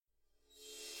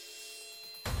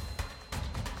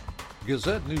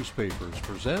Gazette Newspapers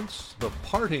presents the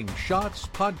Parting Shots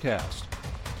Podcast.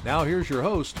 Now here's your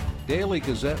host, Daily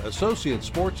Gazette Associate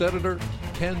Sports Editor,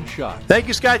 Ken Schott. Thank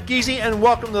you, Scott Geezy, and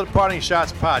welcome to the Parting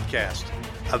Shots Podcast.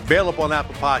 Available on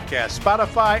Apple Podcasts,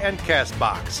 Spotify, and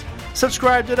CastBox.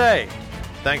 Subscribe today.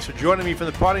 Thanks for joining me from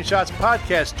the Parting Shots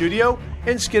Podcast studio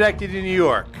in Schenectady, New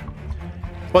York.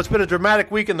 Well, it's been a dramatic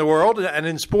week in the world and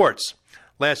in sports.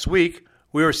 Last week,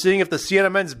 we were seeing if the Siena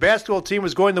men's basketball team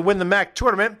was going to win the MAC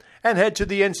tournament and head to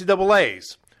the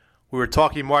NCAAs. We were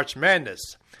talking March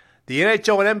Madness. The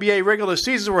NHL and NBA regular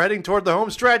seasons were heading toward the home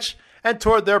stretch and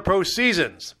toward their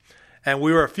postseasons. And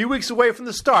we were a few weeks away from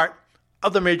the start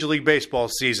of the Major League Baseball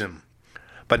season.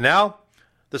 But now,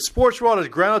 the sports world has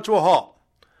grounded to a halt.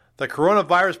 The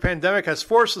coronavirus pandemic has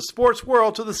forced the sports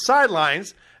world to the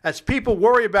sidelines as people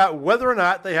worry about whether or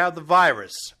not they have the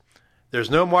virus. There's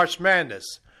no March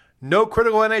Madness, no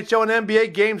critical NHL and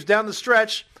NBA games down the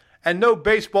stretch, and no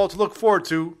baseball to look forward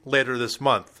to later this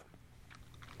month.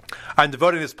 I'm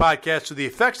devoting this podcast to the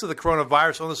effects of the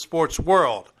coronavirus on the sports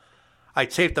world. I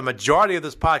taped the majority of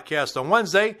this podcast on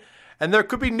Wednesday, and there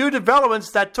could be new developments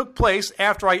that took place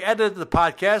after I edited the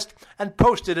podcast and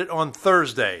posted it on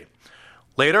Thursday.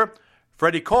 Later,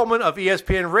 Freddie Coleman of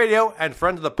ESPN Radio and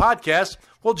friend of the podcast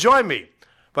will join me.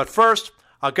 But first,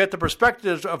 I'll get the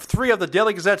perspectives of three of the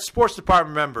Daily Gazette Sports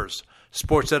Department members,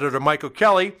 sports editor Michael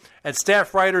Kelly and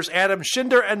staff writers Adam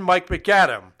Schinder and Mike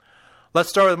McAdam. Let's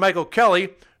start with Michael Kelly,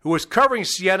 who was covering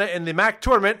Siena in the MAC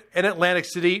tournament in Atlantic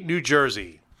City, New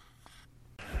Jersey.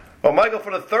 Well, Michael,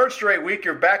 for the third straight week,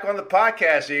 you're back on the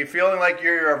podcast. Are you feeling like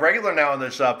you're a regular now on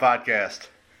this podcast?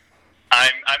 I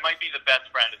might be the best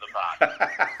friend of the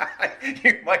pod.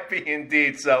 You might be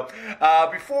indeed. So,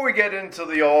 before we get into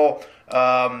the whole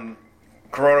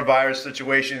coronavirus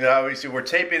situation, obviously we're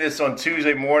taping this on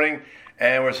Tuesday morning,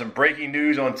 and there's some breaking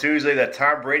news on Tuesday that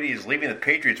Tom Brady is leaving the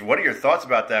Patriots. What are your thoughts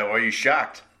about that? Are you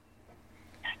shocked?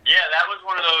 Yeah, that was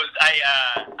one of those. I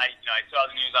saw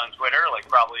the news on Twitter, like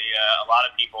probably a lot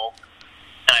of people,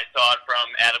 and I saw it from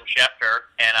Adam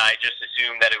Schefter, and I just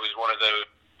assumed that it was one of those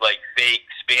like fake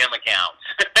spam accounts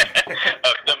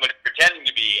of somebody pretending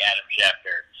to be Adam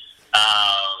Schefter.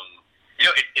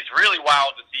 It's really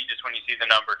wild to see just when you see the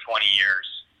number 20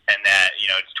 years, and that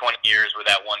it's 20 years with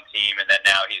that one team, and that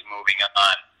now he's moving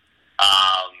on.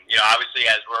 Obviously,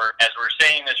 as we're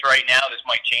saying this right now, this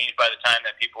might change by the time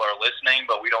that people are listening,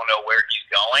 but we don't know where he's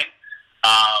going.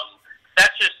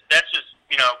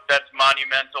 That's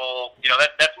monumental.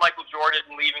 That's Michael Jordan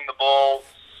leaving the Bulls.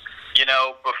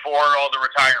 Before all the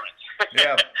retirements.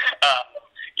 Yeah.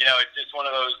 It's just one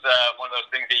of those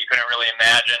things that you couldn't really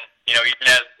imagine. Even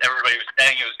as everybody was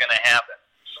saying it was going to happen.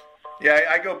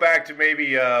 Yeah, I go back to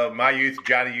maybe my youth.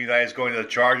 Johnny Unitas going to the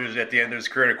Chargers at the end of his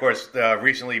career. And, of course,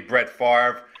 recently Brett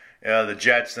Favre, the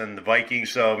Jets and the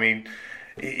Vikings. So, I mean,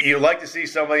 you like to see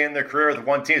somebody in their career with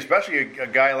one team, especially a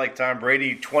guy like Tom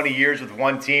Brady, 20 years with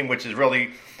one team, which is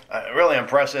really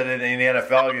unprecedented in the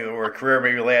NFL. Where a career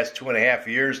maybe lasts 2.5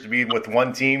 years to be with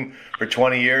one team for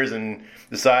 20 years and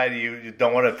decide you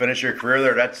don't want to finish your career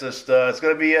there. That's just it's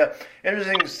going to be an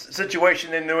interesting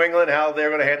situation in New England, how they're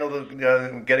going to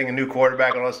handle getting a new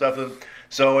quarterback and all that stuff.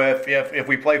 So if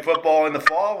we play football in the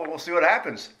fall, we'll see what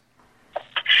happens.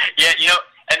 Yeah,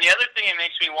 and the other thing it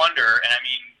makes me wonder,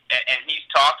 and he's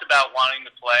talked about wanting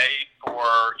to play for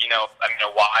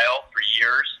a while, for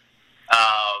years,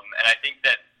 and I think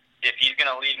that if he's going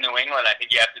to leave New England, I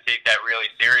think you have to take that really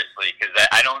seriously, because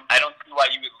I don't see why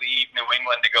you would leave New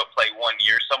England to go play 1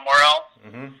 year somewhere else.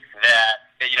 Mm-hmm.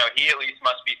 That he at least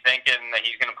must be thinking that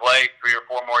he's going to play 3 or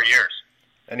 4 more years.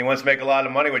 And he wants to make a lot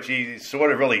of money, which he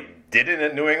sort of really didn't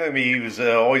at New England. He was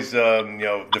always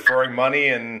deferring money,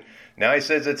 and now he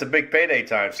says it's a big payday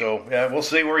time. So we'll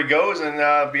see where he goes,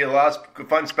 and be a lot of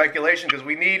fun speculation, because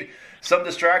we need some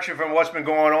distraction from what's been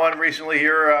going on recently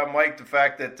here, Mike. The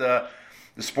fact that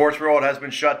the sports world has been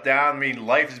shut down.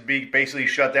 Life is basically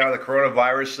shut down with the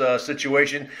coronavirus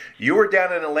situation. You were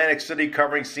down in Atlantic City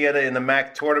covering Siena in the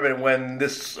MAC tournament when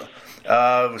this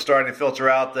was starting to filter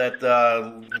out that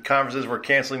conferences were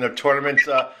canceling their tournaments.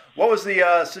 What was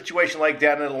the situation like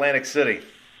down in Atlantic City?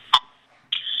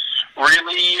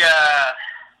 Really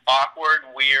awkward,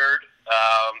 weird,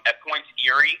 at points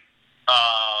eerie.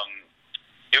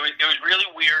 It was really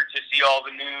weird to see all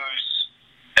the news.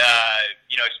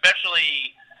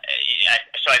 Especially,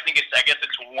 so I guess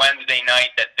it's Wednesday night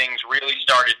that things really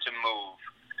started to move,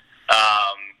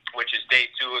 which is day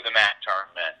 2 of the MAC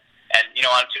tournament. And,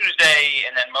 on Tuesday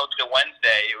and then most of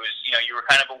Wednesday, it was, you were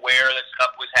kind of aware that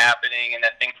stuff was happening and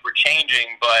that things were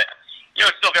changing, but, it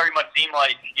still very much seemed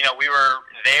like, we were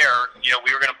there, we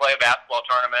were going to play a basketball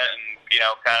tournament and,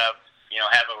 kind of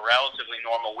have a relatively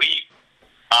normal week.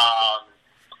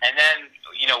 And then,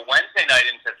 Wednesday night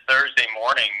into Thursday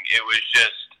morning, it was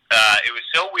just, it was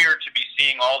so weird to be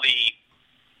seeing all the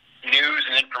news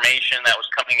and information that was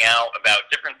coming out about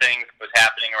different things that was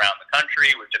happening around the country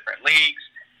with different leagues,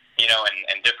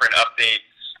 and different updates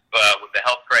with the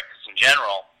health crisis in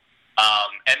general.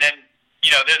 And then,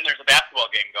 then there's a basketball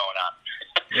game going on.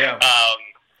 Yeah.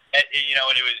 And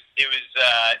it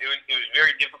was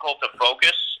very difficult to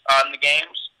focus on the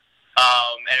games.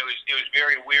 And it was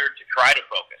very weird to try to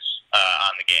focus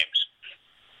on the games.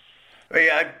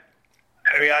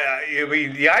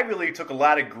 The Ivy League took a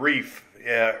lot of grief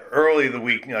early in the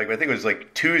week. I think it was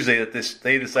like Tuesday that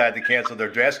they decided to cancel their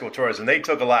basketball tours, and they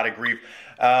took a lot of grief.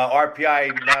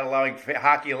 RPI not allowing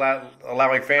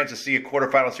allowing fans to see a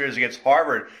quarterfinal series against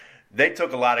Harvard. They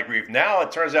took a lot of grief. Now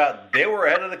it turns out they were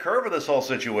ahead of the curve of this whole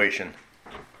situation.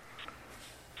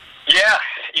 Yeah,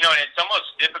 and it's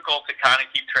almost difficult to kind of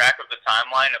keep track of the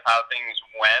timeline of how things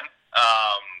went.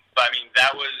 But I mean,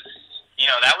 that was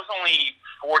only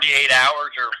 48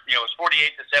 hours, or it was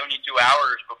 48 to 72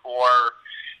 hours before,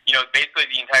 basically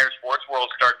the entire sports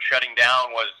world started shutting down.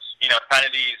 Was kind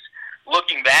of these,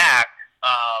 looking back,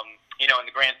 in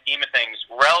the grand scheme of things,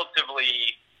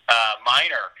 relatively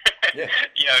minor. Yeah.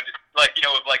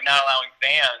 With like not allowing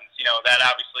fans, that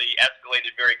obviously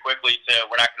escalated very quickly to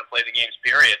we're not going to play the games,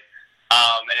 period.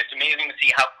 And it's amazing to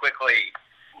see how quickly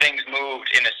things moved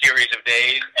in a series of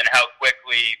days, and how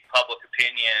quickly public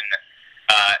opinion,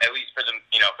 at least for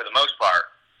the most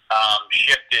part,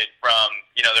 shifted from,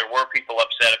 there were people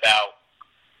upset about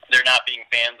there not being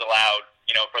fans allowed,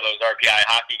 for those RPI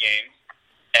hockey games.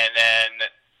 And then,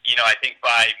 I think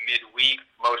by midweek,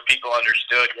 most people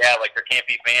understood, there can't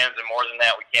be fans, and more than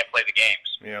that, we can't play the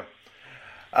games. Yeah.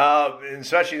 And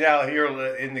especially now here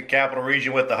in the Capital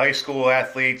Region with the high school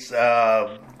athletes,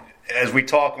 as we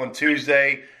talk on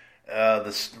Tuesday,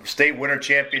 the state winter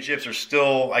championships are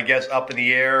still, I guess, up in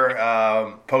the air,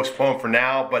 postponed for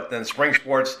now. But then spring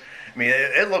sports, I mean,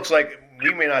 it looks like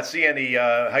we may not see any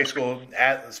high school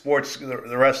sports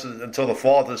the rest until the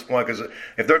fall at this point. Because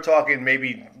if they're talking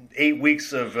maybe 8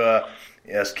 weeks of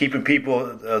keeping people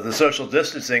the social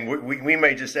distancing, we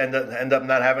may just end up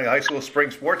not having a high school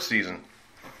spring sports season.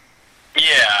 Yeah,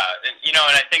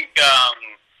 and I think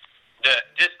the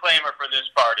disclaimer for this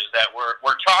part is that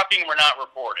we're talking, we're not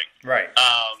reporting. Right.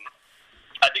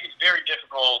 I think it's very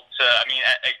difficult to,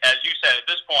 as you said, at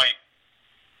this point,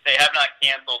 they have not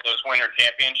canceled those winter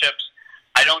championships.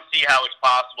 I don't see how it's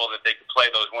possible that they could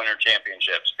play those winter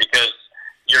championships, because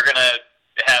you're going to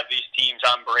have these teams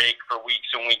on break for weeks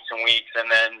and weeks and weeks,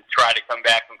 and then try to come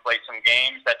back and play some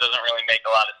games. That doesn't really make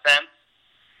a lot of sense.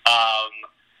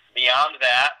 Beyond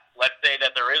that, let's say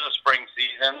that there is a spring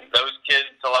season. Those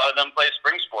kids, a lot of them play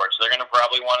spring sports. They're going to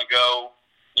probably want to go,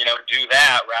 do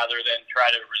that rather than try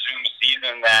to resume a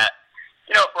season that,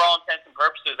 for all intents and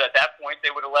purposes, at that point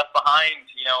they would have left behind,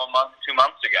 a month, 2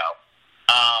 months ago.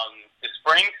 The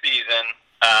spring season,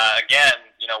 again,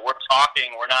 we're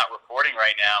talking, we're not reporting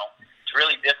right now. It's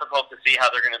really difficult to see how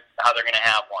they're going to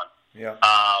have one. Yeah.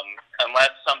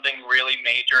 Unless something really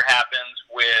major happens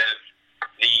with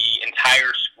the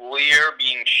entire school year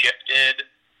being shifted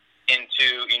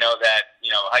into,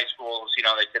 high schools,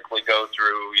 they typically go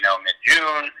through,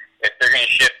 mid-June. If they're going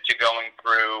to shift to going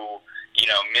through,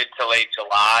 mid to late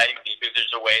July, maybe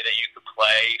there's a way that you could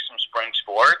play some spring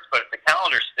sports. But if the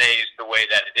calendar stays the way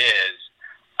that it is,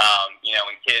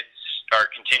 and kids are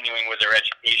continuing with their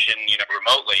education,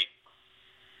 remotely,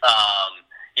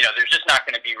 there's just not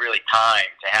going to be really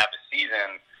time to have a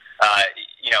season,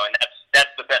 and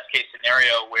that's the best case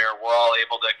scenario, where we're all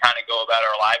able to kind of go about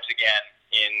our lives again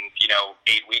in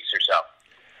 8 weeks or so.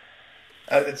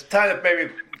 It's time to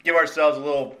maybe give ourselves a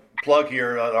little plug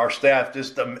here. Our staff,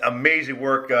 just amazing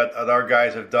work that our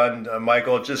guys have done,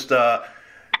 Michael. Just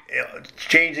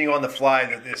changing on the fly,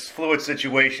 this fluid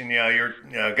situation.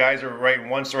 Guys are writing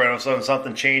one story, and all of a sudden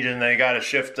something changes, and they got to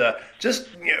shift.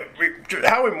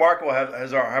 How remarkable have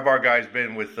our guys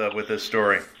been with this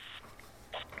story?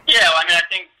 Yeah, I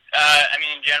think.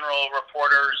 In general,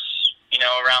 reporters,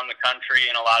 around the country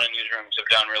and a lot of newsrooms have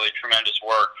done really tremendous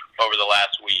work over the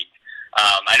last week.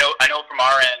 I know from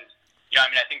our end,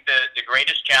 I think the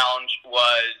greatest challenge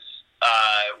was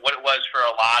what it was for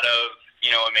a lot of,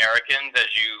 Americans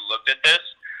as you looked at this,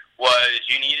 was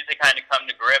you needed to kind of come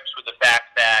to grips with the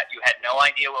fact that you had no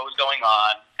idea what was going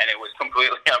on, and it was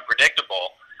completely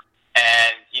unpredictable.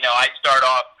 And, I start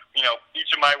off,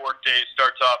 each of my work days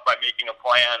starts off by making a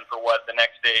plan for what the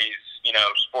next day's,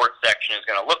 sports section is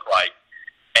going to look like.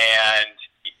 And,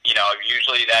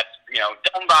 usually that's,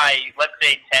 done by, let's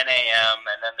say, 10 a.m.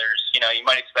 And then there's, you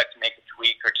might expect to make a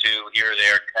tweak or two here or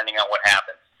there, depending on what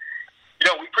happens.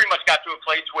 We pretty much got to a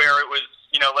place where it was,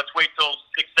 let's wait till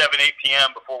 6, 7, 8 p.m.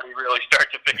 before we really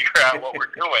start to figure out what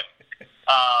we're doing.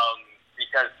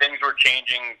 Because things were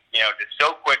changing, just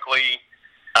so quickly.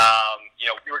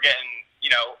 We were getting,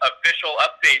 official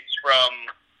updates from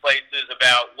places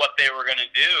about what they were going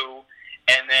to do.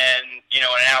 And then,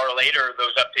 an hour later,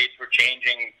 those updates were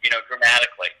changing,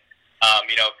 dramatically,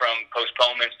 from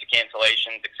postponements to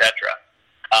cancellations, et cetera.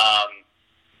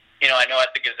 I know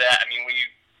at the Gazette,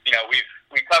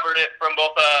 we covered it from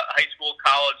both a high school,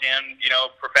 college, and,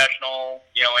 professional,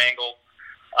 angle,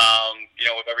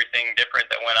 with everything different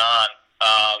that went on.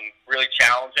 Really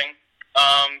challenging,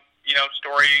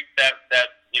 story that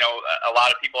a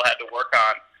lot of people had to work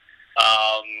on.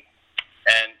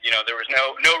 And there was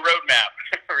no roadmap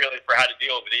really for how to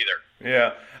deal with it either.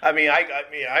 Yeah, I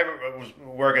was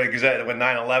working at Gazette when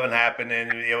 9/11 happened,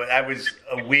 and that was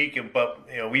a week. But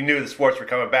we knew the sports were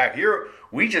coming back. Here,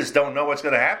 we just don't know what's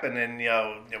going to happen. And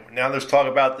now there's talk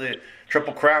about the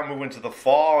Triple Crown moving to the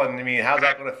fall, and how's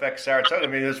that going to affect Saratoga?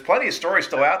 There's plenty of stories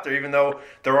still out there, even though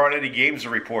there aren't any games to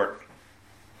report.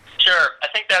 Sure, I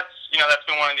think that's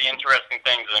been one of the interesting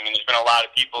things. There's been a lot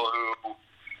of people who.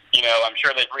 I'm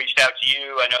sure they've reached out to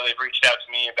you. I know they've reached out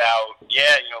to me about,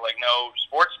 no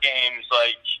sports games,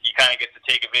 you kind of get to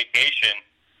take a vacation,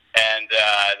 and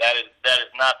that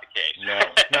is not the case. No,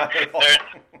 not at all.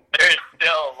 There's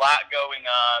still a lot going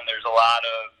on. There's a lot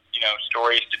of,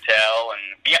 stories to tell, and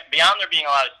beyond there being a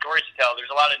lot of stories to tell,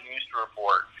 there's a lot of news to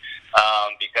report,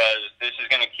 because this is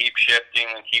going to keep shifting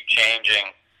and keep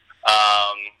changing.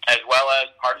 As well as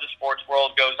part of the sports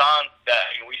world goes on.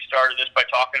 We started this by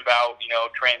talking about,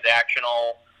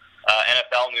 transactional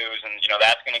NFL news, and,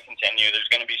 that's going to continue. There's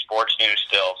going to be sports news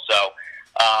still. So,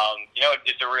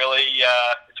 it's a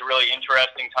really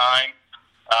interesting time.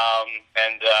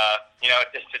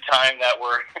 It's a time that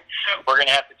we're going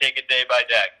to have to take it day by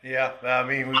day. Yeah,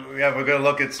 we have a good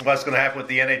look at what's going to happen with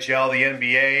the NHL, the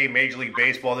NBA, Major League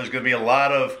Baseball. There's going to be a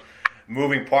lot of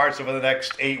moving parts over the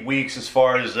next 8 weeks as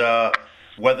far as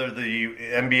whether the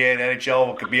NBA and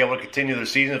NHL could be able to continue their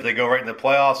season if they go right in the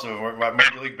playoffs, or what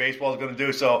Major League Baseball is going to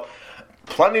do. So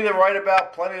plenty to write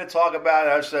about, plenty to talk about,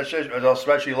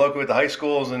 especially locally with the high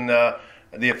schools and the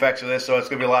effects of this. So it's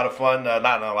going to be a lot of fun.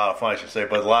 Not a lot of fun, I should say,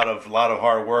 but a lot of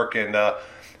hard work, and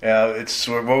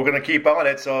we're going to keep on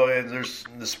it. So there's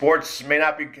the sports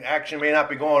action may not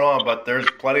be going on, but there's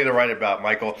plenty to write about.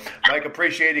 Mike,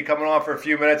 appreciate you coming on for a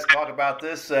few minutes to talk about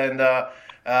this, and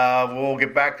we'll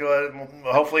get back to it.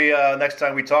 Hopefully, next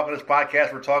time we talk on this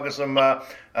podcast, we're talking some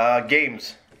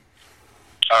games.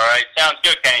 All right, sounds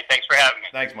good, Kenny. Thanks for having me.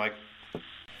 Thanks, Mike.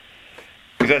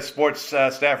 Gazette Sports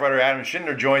staff writer Adam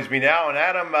Schindler joins me now, and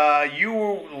Adam, you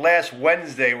last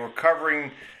Wednesday were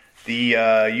covering the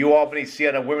UAlbany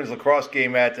Siena women's lacrosse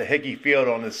game at the Hickey Field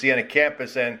on the Siena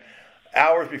campus, and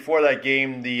hours before that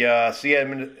game, the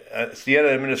Siena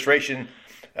administration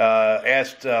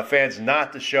asked fans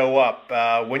not to show up.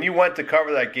 When you went to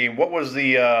cover that game, what was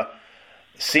the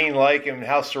scene like, and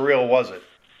how surreal was it?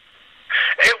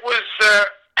 It was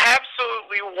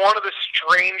absolutely one of the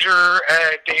stranger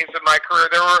days of my career.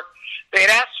 They had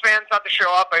asked fans not to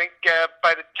show up. I think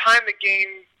by the time the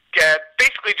game,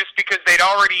 basically just because they'd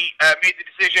already made the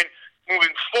decision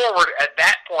moving forward at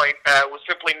that point, was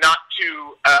simply not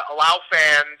to allow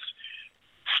fans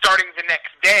starting the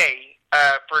next day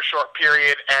for a short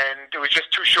period, and it was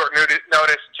just too short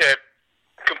notice to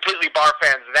completely bar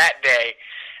fans that day.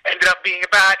 Ended up being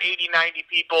about 80, 90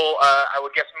 people, I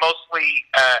would guess mostly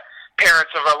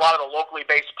parents of a lot of the locally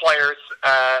based players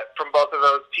from both of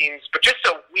those teams. But just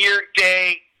a weird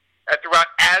day throughout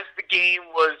as the game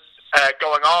was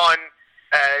going on,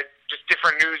 just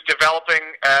different news developing.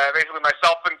 Basically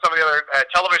myself and some of the other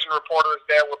television reporters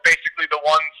there were basically the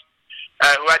ones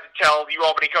who had to tell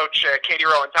UAlbany coach Katie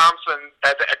Rowan-Thompson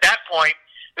at that point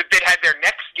that they'd had their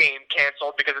next game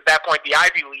canceled, because at that point the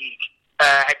Ivy League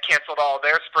had canceled all of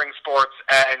their spring sports,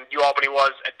 and UAlbany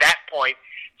was, at that point,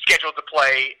 scheduled to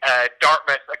play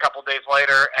Dartmouth a couple days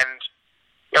later. And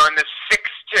in the 6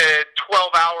 to 12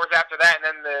 hours after that, and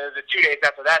then the 2 days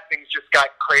after that, things just got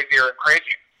crazier and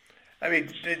crazier. I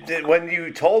mean, when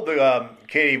you told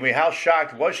Katie, how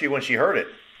shocked was she when she heard it?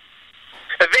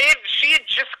 She had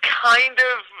just kind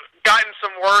of gotten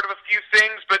some word of a few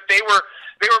things, but they were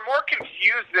more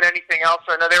confused than anything else.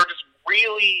 I know they were just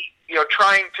really,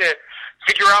 trying to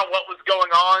figure out what was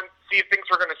going on, see if things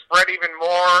were going to spread even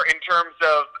more in terms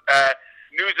of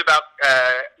news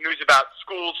about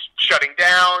schools shutting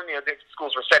down. The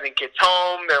schools were sending kids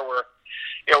home. There were,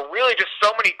 really just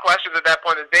so many questions at that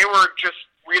point that they were just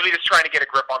really just trying to get a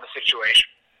grip on the situation.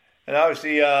 And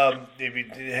obviously,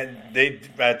 they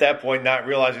at that point not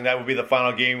realizing that would be the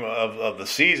final game of the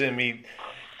season. I mean,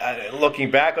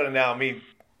 looking back on it now, I mean,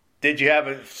 did you have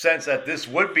a sense that this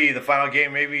would be the final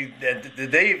game? Maybe did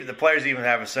the players even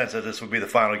have a sense that this would be the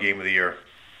final game of the year?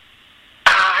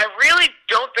 I really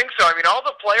don't think so. I mean, all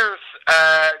the players,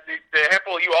 the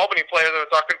handful of Albany players that were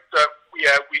talking,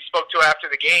 we spoke to after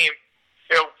the game,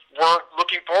 were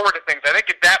looking forward to things. I think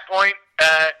at that point,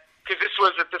 because this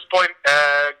was at this point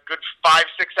good 5-6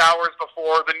 hours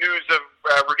before the news of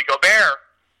Rudy Gobert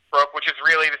broke, which is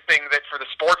really the thing that for the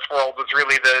sports world was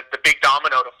really the big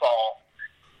domino to fall.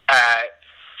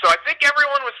 So I think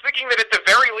everyone was thinking that at the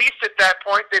very least at that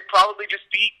point they'd probably just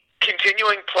be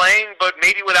continuing playing, but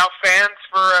maybe without fans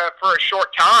for a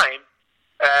short time.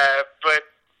 But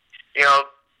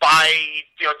by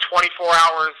 24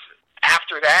 hours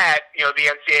after that, the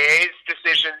NCAA's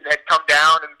decision had come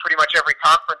down, and pretty much every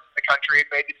conference in the country had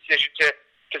made the decision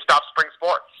to stop spring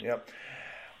sports. Yep.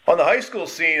 On the high school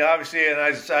scene, obviously, and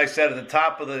as I said at the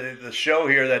top of the show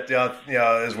here, that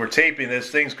as we're taping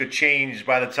this, things could change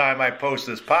by the time I post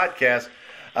this podcast.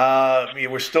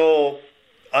 We're still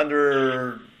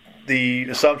under the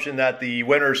assumption that the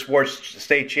Winter Sports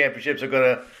State Championships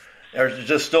are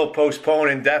just still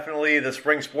postponed indefinitely. The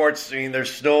spring sports, they're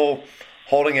still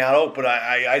holding out hope. But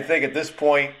I think at this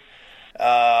point,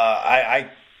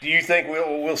 do you think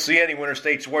we'll see any Winter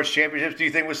State Sports Championships? Do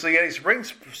you think we'll see any spring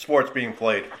sports being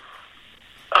played?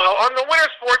 On the winter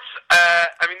sports,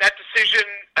 that decision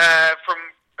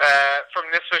from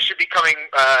NISA should be coming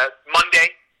Monday,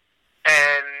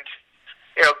 and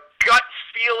gut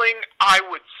feeling, I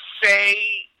would say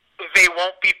they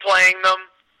won't be playing them.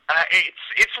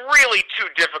 It's really too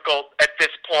difficult at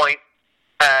this point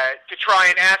to try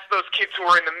and ask those kids who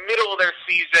are in the middle of their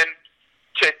season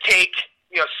to take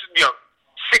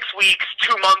 6 weeks,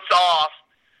 2 months off,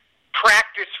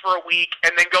 practice for a week,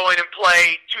 and then go in and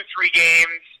play 2-3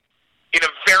 games in a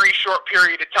very short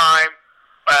period of time.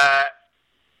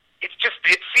 It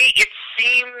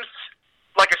seems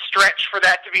like a stretch for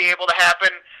that to be able to happen.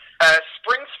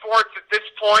 Spring sports at this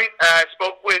point, I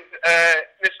spoke with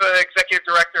NISA Executive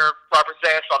Director Robert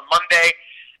Zayas on Monday,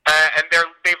 and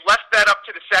they've left that up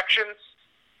to the sections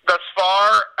thus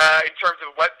far in terms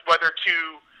of whether to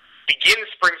begin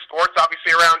spring sports.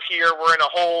 Obviously, around here, we're in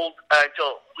a hold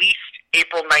until at least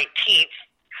April 19th.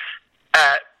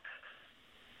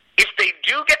 If they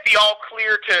do get the all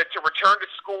clear to return to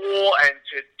school and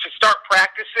to start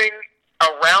practicing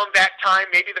around that time,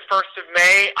 maybe the 1st of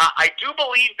May, I do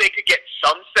believe they could get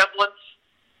some semblance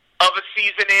of a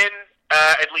season in,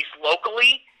 at least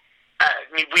locally.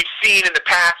 We've seen in the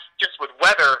past, just with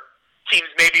weather, teams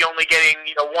maybe only getting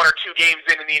 1 or 2 games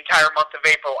in the entire month of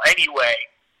April anyway.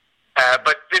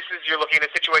 But you're looking at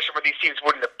a situation where these teams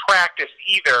wouldn't have practiced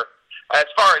either. As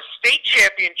far as state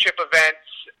championship events,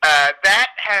 that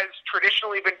has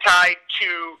traditionally been tied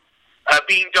to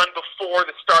being done before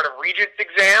the start of Regents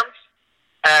exams,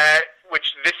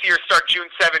 which this year start June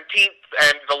 17th,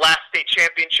 and the last state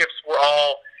championships were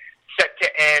all set to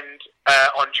end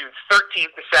on June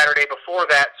 13th, the Saturday before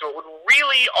that. So it would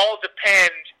really all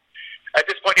depend at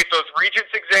this point. If those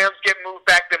Regents exams get moved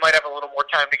back, they might have a little more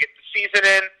time to get the season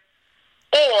in.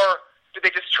 Or do they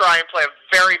just try and play a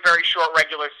very, very short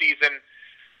regular season,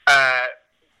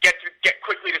 get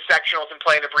quickly to sectionals and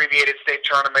play an abbreviated state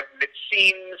tournament? And it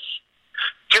seems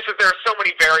just that there are so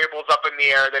many variables up in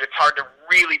the air that it's hard to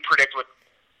really predict what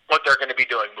they're going to be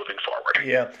doing moving forward.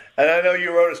 Yeah, and I know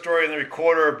you wrote a story in the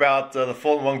Recorder about the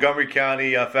Fulton Montgomery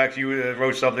County. In fact, you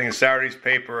wrote something in Saturday's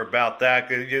paper about that. I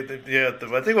think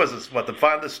it was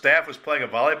the staff was playing a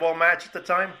volleyball match at the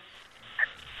time.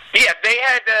 Yeah, they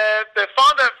had the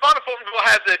Fonda Fultonville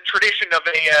has a tradition of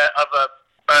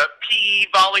a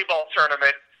PE volleyball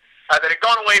tournament that had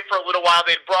gone away for a little while.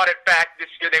 They had brought it back this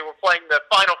year. They were playing the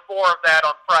Final Four of that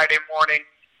on Friday morning,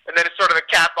 and then as sort of a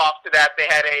cap off to that, they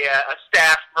had a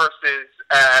staff versus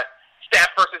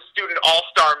student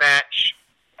all-star match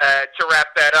to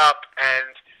wrap that up.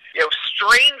 And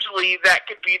strangely, that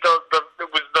could be it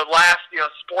was the last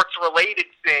sports related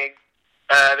thing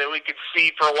that we could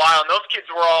see for a while. And those kids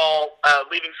were all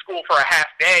leaving school for a half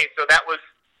day, so that was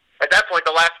at that point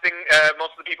the last thing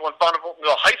most of the people in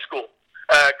Fultonville High School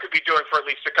could be doing for at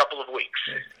least a couple of weeks.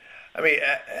 I mean,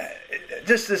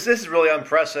 this is really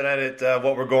unprecedented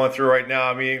what we're going through right now.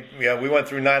 I mean, we went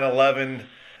through 9/11,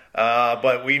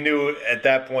 but we knew at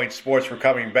that point sports were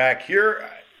coming back. Here,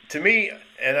 to me,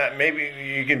 and maybe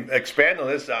you can expand on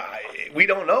this, we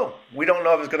don't know. We don't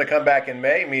know if it's going to come back in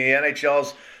May. I mean, the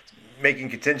NHL's making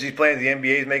contingency plans. The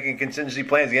NBA is making contingency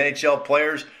plans. The NHL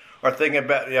players are thinking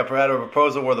about had a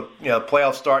proposal where the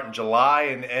playoffs start in July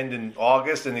and end in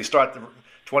August, and they start the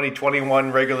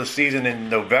 2021 regular season in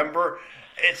November.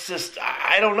 It's just,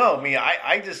 I don't know. I mean,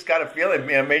 I just got a feeling,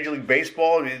 Major League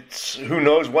Baseball, who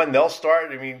knows when they'll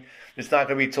start. I mean, it's not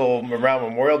going to be till around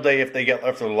Memorial Day if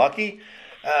they're lucky.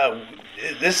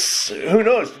 Who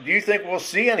knows? Do you think we'll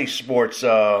see any sports?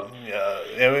 And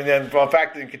in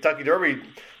fact, the Kentucky Derby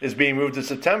is being moved to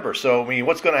September. So, I mean,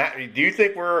 what's going to happen? Do you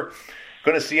think we're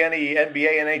going to see any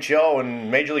NBA, NHL, and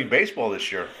Major League Baseball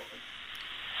this year?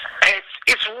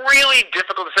 It's really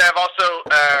difficult to say. I've also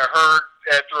heard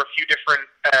through a few different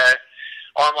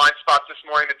online spots this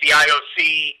morning that the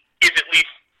IOC is at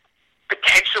least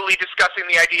potentially discussing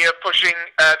the idea of pushing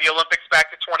the Olympics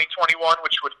back to 2021,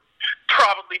 which would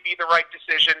probably be the right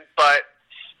decision. But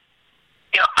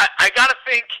I got to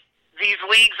think these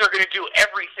leagues are going to do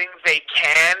everything they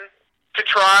can to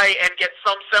try and get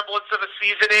some semblance of a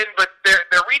season in, but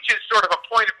there reaches sort of a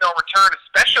point of no return,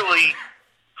 especially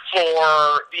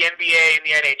for the NBA and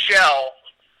the NHL,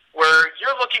 where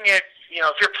you're looking at,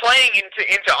 if you're playing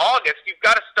into August, you've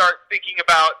got to start thinking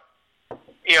about,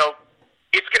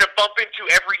 it's going to bump into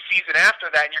every season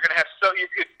after that, and you're going to have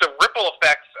the ripple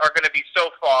effects are going to be so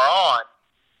far on.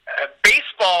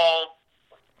 Baseball,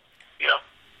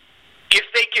 if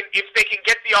they can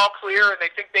get the all clear and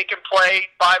they think they can play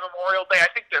by Memorial Day,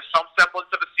 I think there's some semblance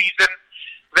of a season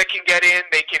they can get in.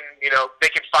 They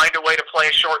can find a way to play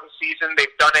a shortened season.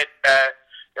 They've done it.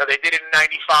 They did it in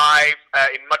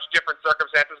 '95 in much different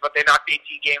circumstances, but they knocked 18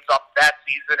 games off that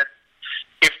season. And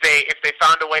if they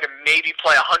found a way to maybe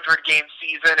play a 100-game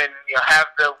season and have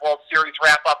the World Series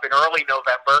wrap up in early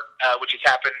November, which has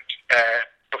happened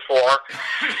before,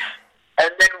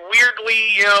 and then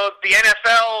weirdly, the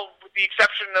NFL, with the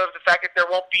exception of the fact that there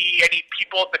won't be any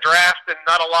people at the draft and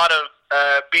not a lot of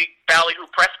big ballyhoo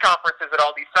press conferences at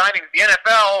all these signings, the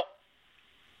NFL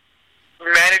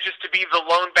manages to be the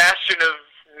lone bastion of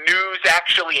news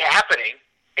actually happening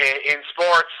in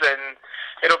sports, and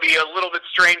it'll be a little bit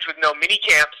strange with no mini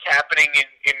camps happening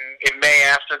in May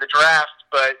after the draft.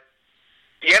 But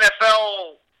the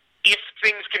NFL, if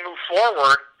things can move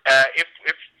forward, if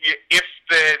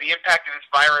the impact of this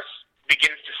virus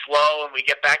begins to slow and we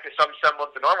get back to some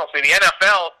semblance of normalcy, the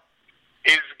NFL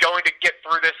is going to get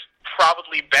through this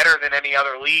probably better than any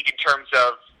other league in terms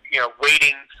of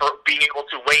waiting for being able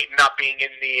to wait and not being in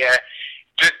the.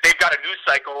 They've got a news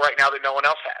cycle right now that no one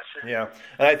else has. Yeah,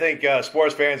 and I think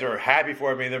sports fans are happy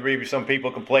for it. I mean, there may be some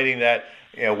people complaining that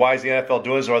why is the NFL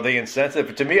doing this? Are they insensitive?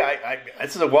 But to me,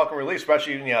 this is a welcome relief,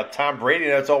 especially Tom Brady.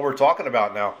 That's all we're talking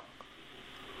about now.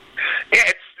 Yeah,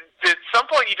 at some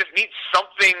point you just need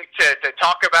something to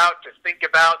talk about, to think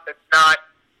about. That's not,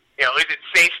 is it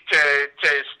safe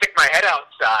to stick my head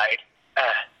outside?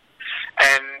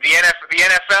 And the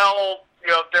NFL,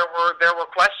 there were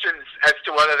questions as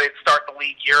to whether they'd start the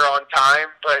league year on time,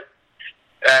 but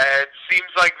it seems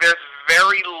like there's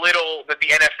very little that the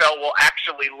NFL will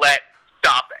actually let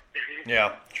stop it.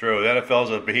 Yeah, true. The NFL is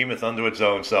a behemoth unto its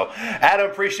own. So, Adam,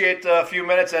 appreciate a few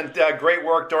minutes and great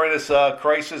work during this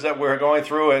crisis that we're going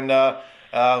through, and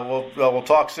we'll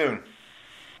talk soon.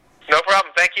 No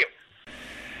problem. Thank you.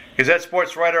 Gazette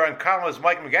sports writer and columnist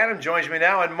Mike McAdam joins me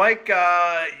now. And Mike,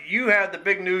 you had the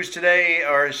big news today,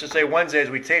 or I should say Wednesday, as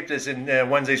we taped this in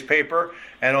Wednesday's paper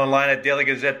and online at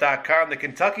dailygazette.com. The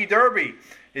Kentucky Derby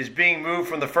is being moved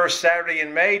from the first Saturday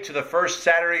in May to the first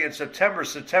Saturday in September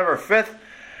 5th.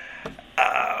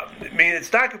 I mean,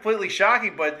 it's not completely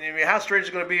shocking, but how strange is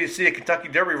it going to be to see a Kentucky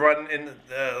Derby run in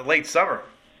late summer?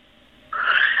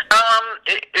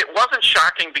 It wasn't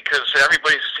shocking because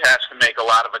everybody has to make a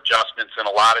lot of adjustments in a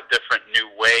lot of different new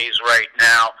ways right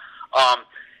now.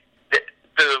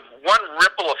 The one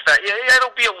ripple effect,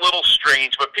 it'll be a little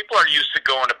strange, but people are used to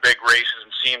going to big races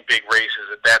and seeing big races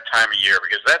at that time of year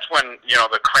because that's when,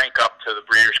 the crank up to the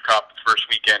Breeders' Cup the first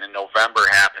weekend in November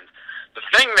happens. The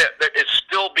thing that is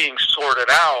still being sorted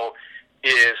out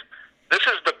is this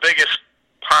is the biggest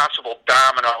possible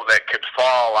domino that could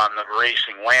fall on the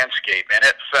racing landscape, and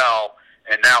it fell,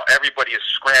 and now everybody is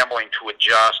scrambling to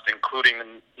adjust, including the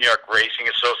New York Racing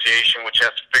Association, which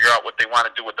has to figure out what they want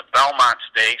to do with the Belmont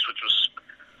Stakes, which was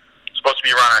supposed to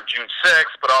be run on June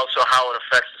 6th, but also how it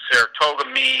affects the Saratoga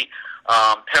meet.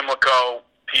 Pimlico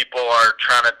people are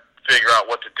trying to figure out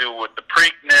what to do with the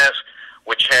Preakness,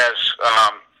 which has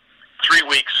 3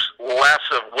 weeks less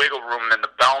of wiggle room than the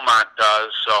Belmont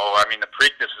does. So, the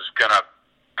Preakness is going to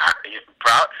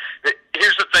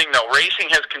Here's the thing, though. Racing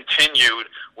has continued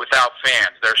without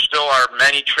fans. There still are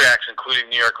many tracks, including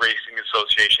New York Racing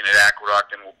Association at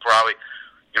Aqueduct, and will probably,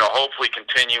 hopefully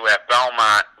continue at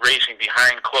Belmont, racing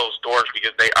behind closed doors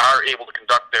because they are able to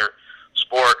conduct their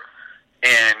sport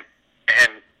and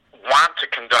want to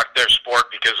conduct their sport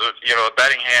because of, the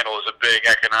betting handle is a big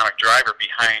economic driver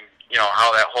behind,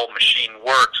 how that whole machine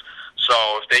works.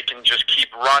 So if they can just keep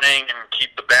running and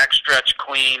keep the backstretch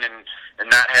clean and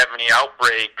not have any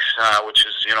outbreaks, which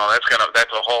is,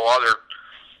 that's a whole other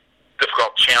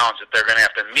difficult challenge that they're going to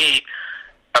have to meet.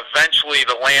 Eventually,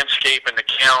 the landscape and the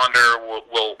calendar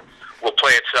will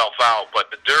play itself out.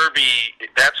 But the Derby,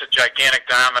 that's a gigantic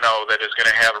domino that is going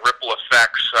to have ripple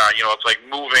effects. It's like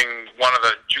moving one of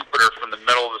the Jupiter from the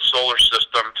middle of the solar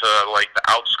system to like the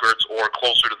outskirts or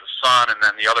closer to the sun, and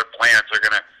then the other planets are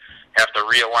going to have to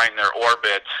realign their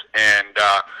orbits. And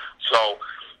so,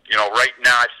 right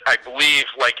now, I believe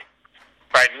like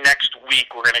by next week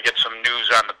we're going to get some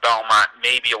news on the Belmont,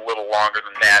 maybe a little longer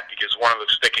than that, because one of the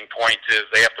sticking points is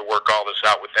they have to work all this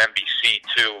out with NBC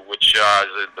too, which is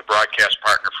the broadcast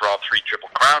partner for all 3 Triple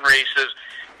Crown races.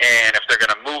 And if they're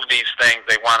going to move these things,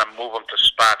 they want to move them to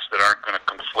spots that aren't going to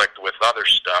conflict with other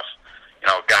stuff.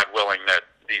 God willing that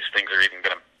these things are even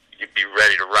going to be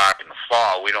ready to rock in the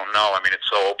fall. We don't know. I mean, it's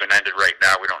so open-ended right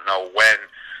now. We don't know when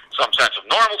some sense of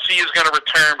normalcy is going to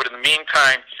return. But in the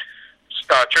meantime,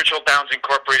 Churchill Downs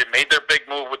Incorporated made their big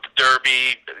move with the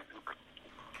Derby.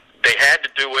 They had to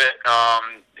do it.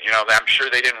 I'm sure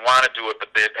they didn't want to do it, but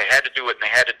they had to do it, and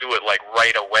they had to do it like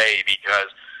right away because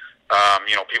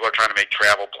people are trying to make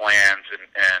travel plans,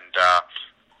 and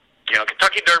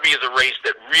Kentucky Derby is a race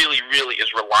that really, really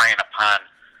is reliant upon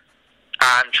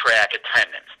on-track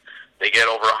attendance. They get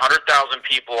over 100,000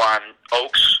 people on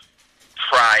Oaks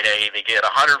Friday. They had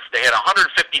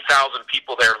 150,000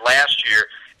 people there last year,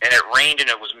 and it rained and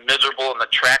it was miserable, and the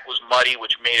track was muddy,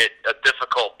 which made it a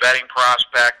difficult betting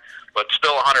prospect. But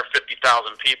still,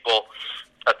 150,000 people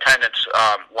attendance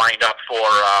lined up for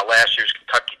last year's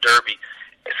Kentucky Derby.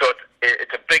 So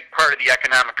it's a big part of the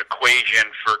economic equation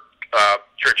for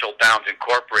Churchill Downs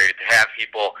Incorporated to have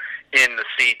people in the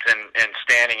seats and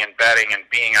standing and betting and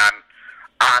being on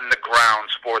the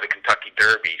grounds for the Kentucky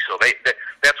Derby. So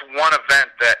that's one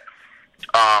event that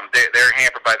they're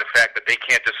hampered by the fact that they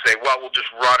can't just say, well, we'll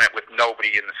just run it with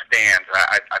nobody in the stands.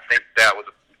 I think that was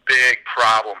a big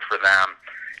problem for them,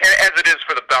 and as it is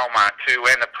for the Belmont too,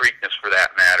 and the Preakness for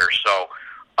that matter. So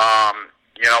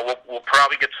we'll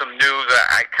probably get some news.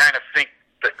 I kind of think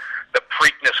that the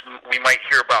Preakness, we might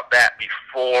hear about that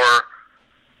before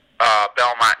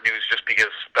Belmont news, just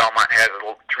because Belmont has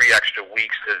 3 extra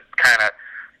weeks to kind of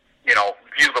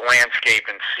view the landscape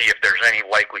and see if there's any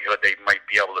likelihood they might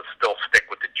be able to still stick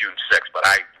with the June 6th. But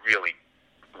I really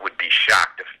would be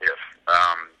shocked if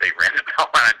they ran the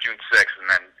Belmont on June 6th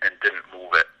and didn't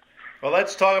move it. Well,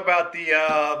 let's talk about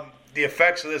the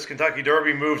effects of this Kentucky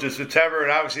Derby move to September,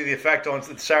 and obviously the effect on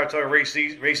the Saratoga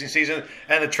racing season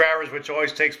and the Travers, which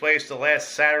always takes place the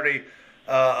last Saturday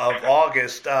of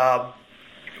August.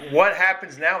 What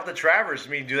happens now with the Travers? I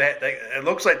mean, it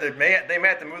looks like they may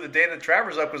have to move the date of the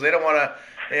Travers up because they don't want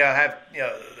to have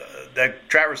the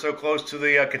Travers so close to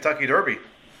the Kentucky Derby.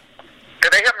 Yeah,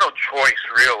 they have no choice,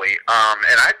 really,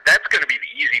 and that's going to be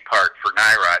the easy part for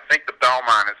NYRA. I think the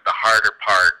Belmont is the harder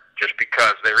part, just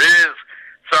because there is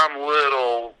some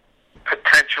little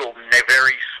potential,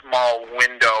 very small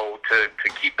window to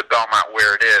keep the Belmont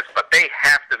where it is, but they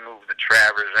have to move the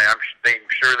Travers, and I'm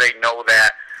sure they know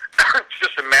that. It's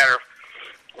just a matter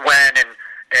of when,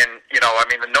 and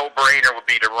the no-brainer would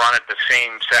be to run it the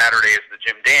same Saturday as the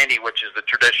Jim Dandy, which is the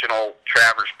traditional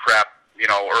Travers prep,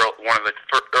 one of the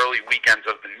early weekends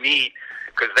of the meet,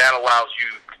 because that allows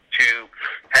you to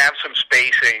have some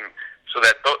spacing so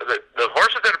that the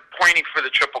horses that are pointing for the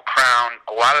Triple Crown,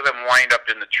 a lot of them wind up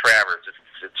in the Travers.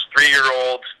 It's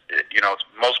 3-year-olds, it's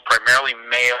most primarily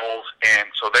males, and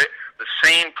so the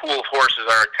same pool of horses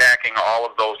are attacking all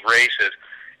of those races.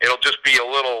 It'll just be a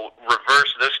little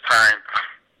reverse this time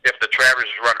if the Travers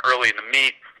is run early in the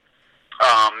meet.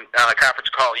 On a conference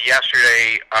call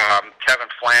yesterday, Kevin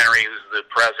Flannery, who's the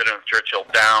president of Churchill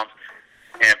Downs,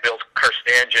 and Bill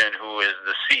Karstanjian, who is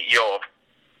the CEO of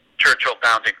Churchill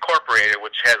Downs Incorporated,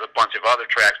 which has a bunch of other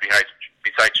tracks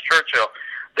besides Churchill,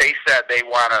 they said they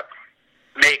want to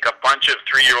make a bunch of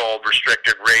 3-year-old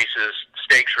restricted races,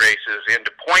 stakes races,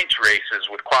 into points races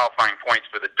with qualifying points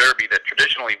for the Derby that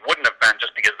traditionally wouldn't have been,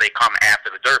 just because they come after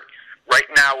the Derby. Right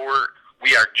now,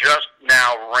 we are just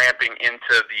now ramping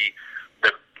into the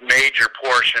major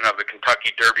portion of the Kentucky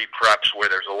Derby preps, where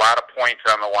there's a lot of points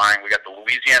on the line. We got the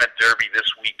Louisiana Derby this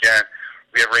weekend.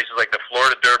 We have races like the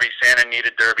Florida Derby, Santa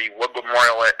Anita Derby, Wood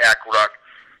Memorial at Aqueduct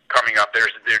coming up. There's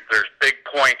big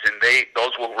points, and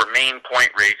those will remain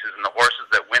point races, and the horses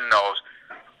that win those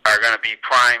are going to be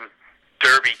prime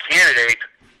Derby candidates,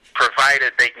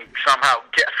 provided they can somehow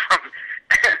get from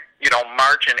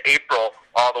March and April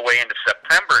all the way into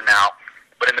September now.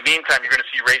 But in the meantime, you're going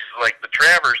to see races like the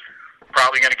Travers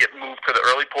probably going to get moved to the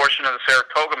early portion of the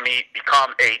Saratoga meet,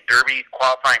 become a Derby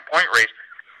qualifying point race,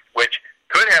 which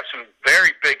could have some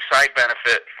very big side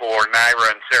benefit for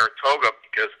NYRA and Saratoga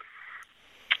because,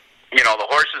 the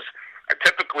horses are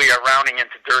typically rounding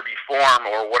into Derby form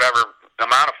or whatever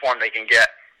amount of form they can get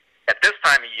at this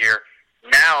time of year.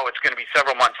 Now it's going to be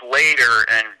several months later,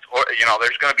 and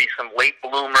there's going to be some late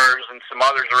bloomers and some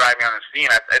others arriving on the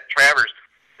scene. At Travers,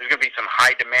 there's going to be some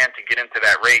high demand to get into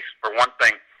that race. For one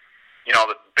thing,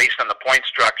 based on the point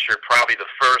structure, probably the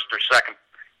first or second,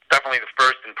 definitely the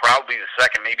first and probably the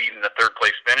second, maybe even the third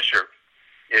place finisher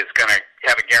is going to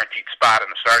have a guaranteed spot in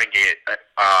the starting gate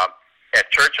at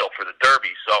Churchill for the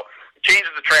Derby. So it changes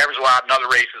the Travers a lot. Another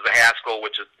race is the Haskell,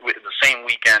 which is the same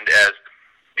weekend as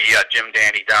the Jim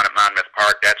Dandy down at Monmouth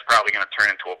Park. That's probably going to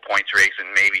turn into a points race and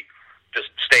maybe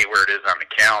just stay where it is on the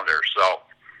calendar. So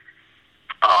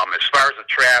as far as the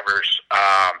Travers,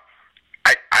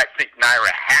 I think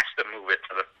NYRA has to move it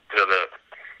to the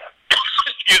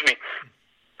excuse me,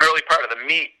 early part of the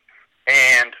meet,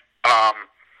 and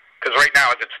because right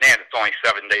now as it stands, it's only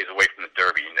 7 days away from the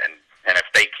Derby, and if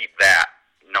they keep that,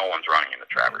 no one's running in the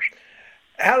Travers.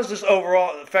 How does this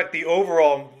overall affect the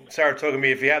overall Saratoga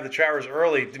meet? If you have the Travers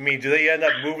early, do they end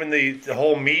up moving the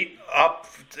whole meet up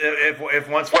if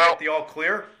once we get the all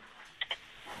clear?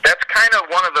 That's kind of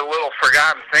one of the little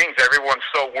forgotten things. Everyone's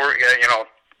so worried.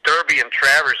 Derby and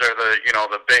Travers are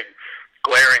the big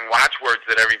glaring watchwords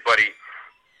that everybody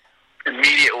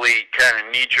immediately kind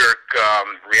of knee-jerk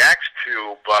reacts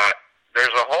to. But there's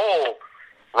a whole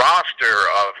roster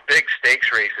of big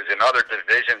stakes races in other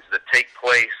divisions that take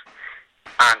place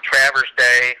on Travers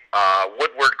Day,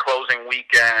 Woodward closing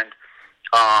weekend,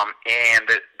 and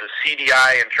the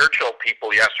CDI and Churchill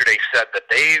people yesterday said that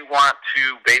they want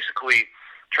to basically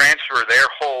transfer their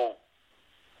whole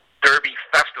Derby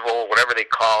festival, whatever they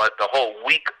call it, the whole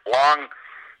week-long,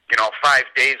 5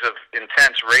 days of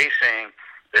intense racing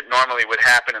that normally would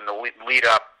happen in the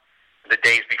lead-up the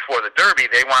days before the Derby.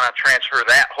 They want to transfer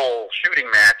that whole shooting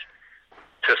match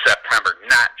to September,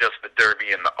 not just the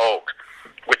Derby and the Oaks,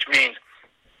 which means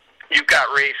you've got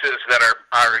races that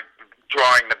are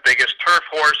drawing the biggest turf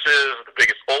horses, the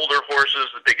biggest older horses,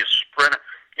 the biggest sprint,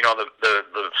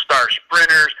 the star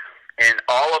sprinters, and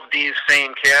all of these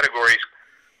same categories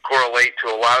correlate to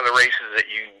a lot of the races that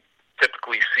you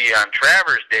typically see on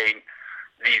Travers Day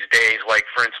these days, like,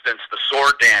 for instance, the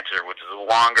Sword Dancer, which is a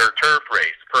longer turf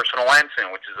race, Personal Ensign,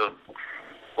 which is a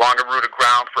longer route of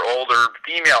ground for older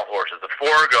female horses, the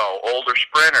Forgo, older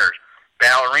sprinters,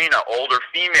 Ballerina, older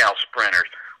female sprinters.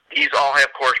 These all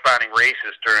have corresponding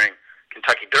races during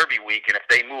Kentucky Derby week, and if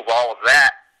they move all of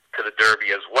that to the Derby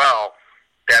as well,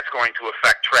 that's going to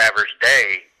affect Travers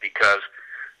Day because,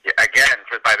 again,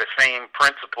 by the same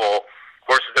principle,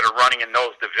 horses that are running in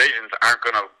those divisions aren't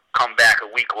going to come back a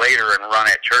week later and run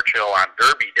at Churchill on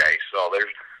Derby Day. So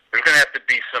there's going to have to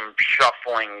be some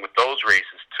shuffling with those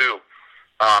races too.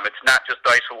 It's not just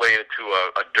isolated to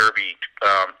a Derby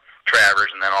Travers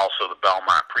and then also the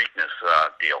Belmont Preakness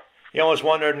deal. You almost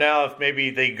wonder now if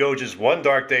maybe they go just one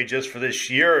dark day just for this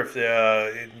year, if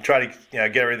try to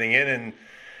get everything in and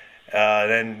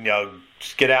then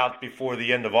just get out before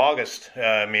the end of August.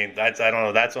 I don't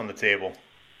know. That's on the table.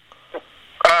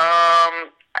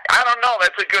 I don't know.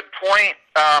 That's a good point.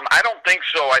 I don't think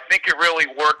so. I think it really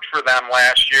worked for them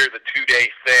last year, the 2-day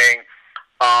thing.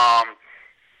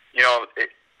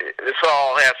 This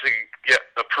all has to get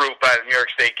approved by the New York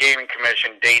State Gaming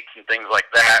Commission, dates and things like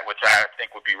that, which I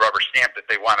think would be rubber stamped if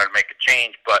they wanted to make a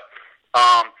change. But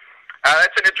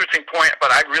that's an interesting point.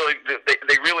 But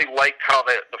they really liked how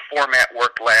the format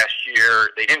worked last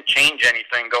year. They didn't change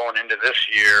anything going into this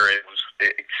year. It was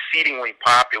exceedingly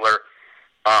popular.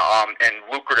 And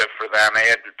lucrative for them. They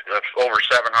had over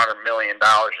 $700 million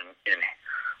in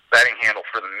betting handle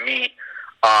for the meet.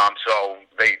 So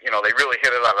they really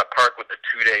hit it out of the park with the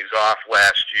 2 days off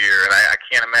last year, and I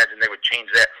can't imagine they would change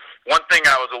that. One thing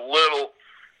I was a little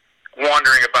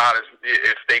wondering about is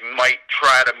if they might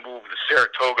try to move the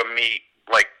Saratoga meet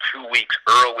like 2 weeks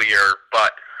earlier,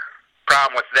 but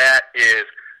problem with that is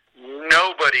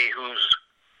nobody who's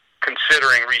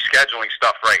considering rescheduling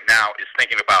stuff right now is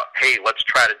thinking about, hey, let's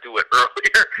try to do it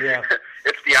earlier. Yeah.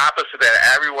 It's the opposite of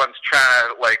that. Everyone's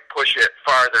trying to push it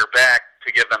farther back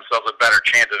to give themselves a better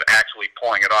chance of actually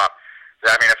pulling it off.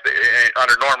 I mean,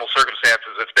 under normal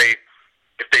circumstances, if they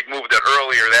moved it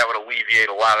earlier, that would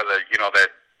alleviate a lot of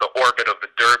the orbit of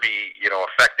the Derby,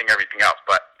 affecting everything else.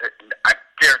 But I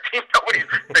guarantee nobody's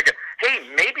thinking, hey,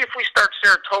 maybe if we start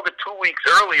Saratoga 2 weeks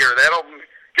earlier, that'll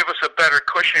give us a better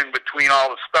cushion between all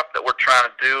the stuff that we're trying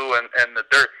to do and that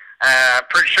they're. I'm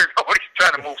pretty sure nobody's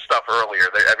trying to move stuff earlier.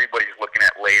 Everybody's looking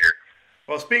at later.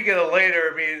 Well, speaking of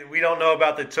later, I mean, we don't know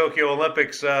about the Tokyo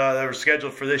Olympics that were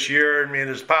scheduled for this year. I mean,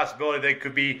 there's a possibility they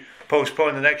could be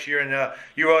postponed the next year. And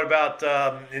you wrote about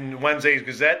in Wednesday's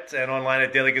Gazette and online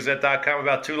at dailygazette.com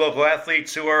about 2 local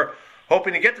athletes who are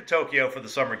hoping to get to Tokyo for the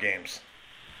Summer Games.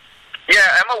 Yeah,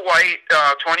 Emma White,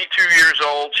 22 years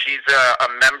old. She's a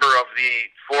member of the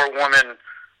 4-woman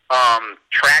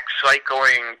track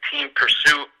cycling team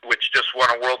Pursuit, which just won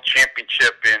a world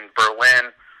championship in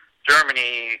Berlin,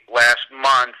 Germany last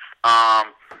month.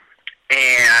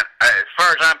 And as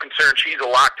far as I'm concerned, she's a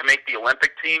lock to make the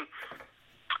Olympic team.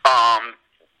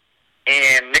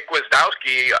 And Nick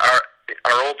Wisdowski,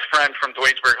 our old friend from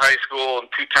Dwaynesburg High School and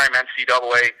 2-time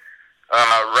NCAA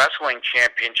wrestling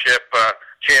champion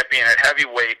at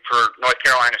heavyweight for North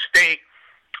Carolina State,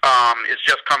 is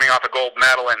just coming off a gold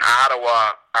medal in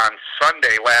Ottawa on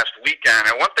Sunday last weekend.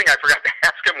 And one thing I forgot to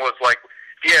ask him was, like,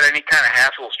 if he had any kind of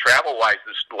hassles travel-wise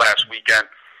this last weekend,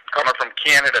 coming from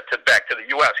Canada back to the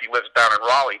U.S. He lives down in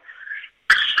Raleigh.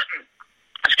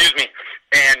 Excuse me.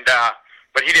 And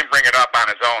but he didn't bring it up on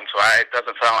his own, so it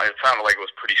sounded like it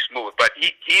was pretty smooth. But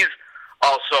he's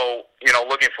also,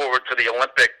 looking forward to the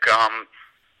Olympic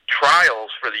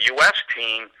trials for the U.S.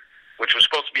 team, which was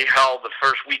supposed to be held the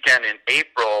first weekend in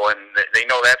April, and they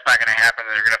know that's not going to happen,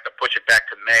 and they're going to have to push it back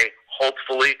to May,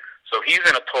 hopefully. So he's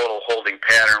in a total holding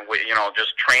pattern, with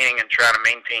just training and trying to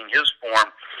maintain his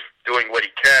form, doing what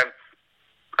he can.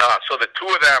 So the two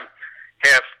of them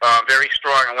have very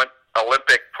strong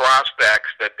Olympic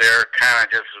prospects that they're kind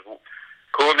of just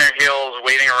cooling their heels,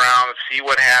 waiting around to see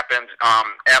what happens.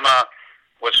 Emma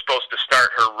was supposed to start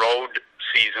her road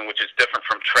season, which is different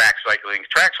from track cycling.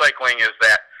 Track cycling is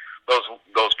that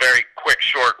those very quick,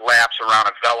 short laps around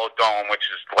a velodrome, which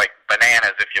is like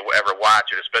bananas if you ever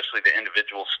watch it, especially the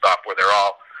individual stuff where they're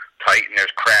all tight and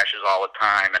there's crashes all the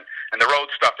time. And the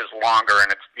road stuff is longer,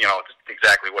 and it's it's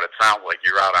exactly what it sounds like.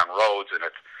 You're out on roads, and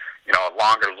it's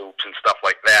longer loops and stuff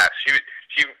like that.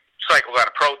 She cycles on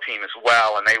a pro team as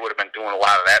well, and they would have been doing a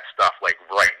lot of that stuff like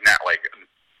right now, like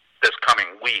this coming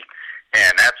week,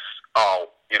 and that's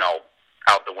all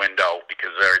out the window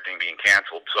because of everything being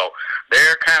canceled. So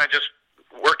they're kind of just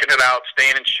working it out,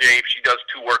 staying in shape. She does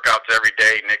 2 workouts every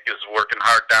day. Nick is working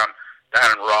hard down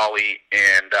in Raleigh,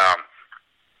 and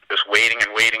just waiting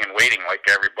like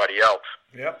everybody else.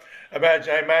 Yep. I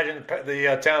imagine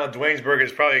the town of Dwaynesburg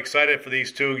is probably excited for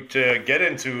these two to get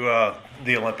into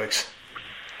the Olympics.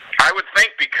 I would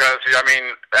think because,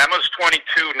 Emma's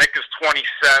 22, Nick is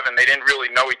 27. They didn't really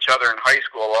know each other in high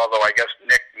school, although I guess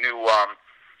Nick knew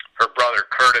her brother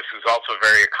Curtis, who's also a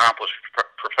very accomplished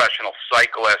professional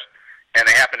cyclist, and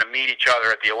they happened to meet each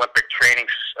other at the Olympic Training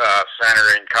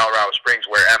Center in Colorado Springs,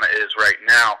 where Emma is right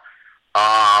now,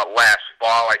 last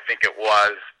fall, I think it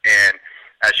was. And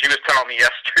she was telling me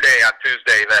yesterday on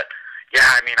Tuesday that,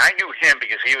 I knew him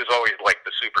because he was always like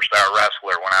the superstar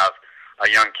wrestler when I was a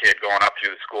young kid going up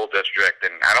through the school district,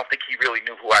 and I don't think he really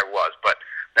knew who I was. But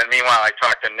then meanwhile, I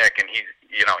talked to Nick, and he's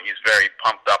very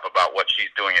pumped up about what she's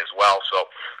doing as well. So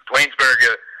Dwaynesburg,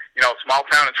 small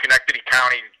town in Schenectady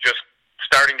County, just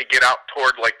starting to get out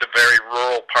toward like the very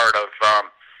rural part of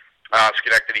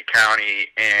Schenectady County,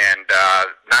 and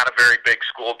not a very big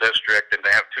school district, and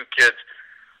to have 2 kids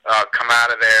come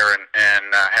out of there and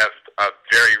have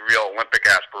very real Olympic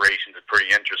aspirations is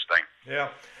pretty interesting. Yeah.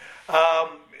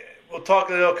 We'll talk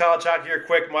a little college hockey here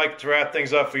quick, Mike, to wrap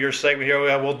things up for your segment here.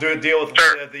 We'll do a deal with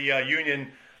the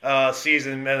Union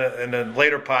season in a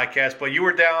later podcast. But you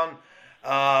were down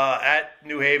at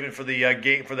New Haven for the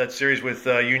game for that series with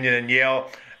Union and Yale.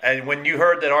 And when you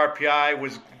heard that RPI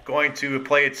was going to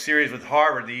play its series with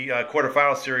Harvard, the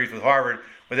quarterfinal series with Harvard,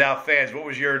 without fans, what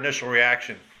was your initial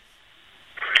reaction?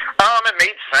 It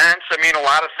made sense. A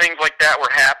lot of things like that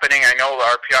were happening. I know the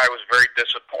RPI was very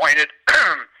disappointed.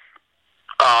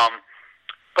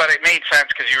 But it made sense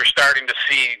because you were starting to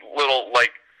see little,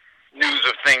 news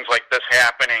of things like this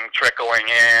happening, trickling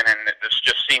in, and this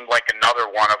just seemed like another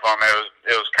one of them.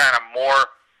 It was kind of more,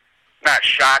 not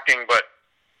shocking, but,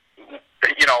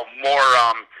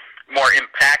 more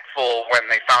impactful when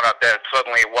they found out that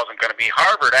suddenly it wasn't going to be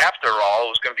Harvard after all.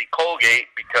 It was going to be Colgate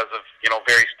because of,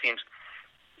 various teams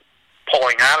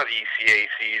pulling out of the ECA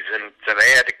season. So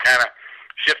they had to kind of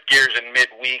shift gears in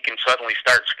midweek and suddenly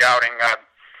start scouting.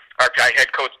 RPI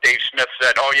head coach Dave Smith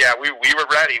said, we were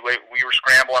ready. We were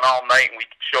scrambling all night, and we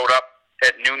showed up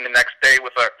at noon the next day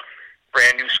with a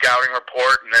brand new scouting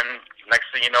report, and then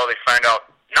next thing you know, they find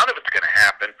out none of it's going to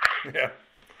happen. Yeah.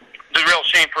 It's a real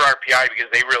shame for RPI because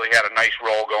they really had a nice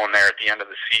roll going there at the end of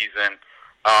the season.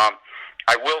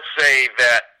 I will say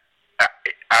that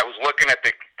I was looking at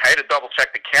I had to double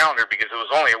check the calendar because it was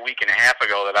only a week and a half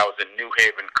ago that I was in New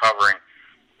Haven covering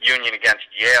Union against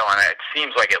Yale, and it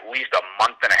seems like at least a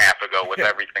month and a half ago with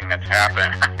everything that's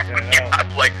happened. I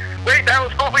was like, wait, that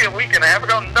was only a week and a half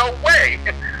ago? No way.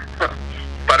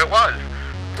 But it was.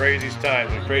 Crazy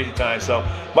times. So,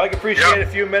 Mike, appreciate a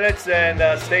few minutes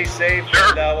and stay safe.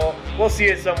 Sure. And we'll see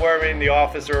you somewhere in the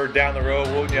office or down the road.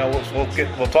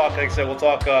 We'll talk. Like I said, we'll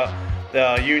talk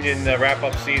the Union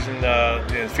wrap-up season in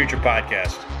a future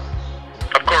podcast.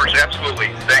 Of course, absolutely.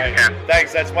 Thanks, Ken.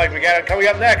 Thanks. That's Mike McGann. Coming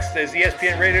up next is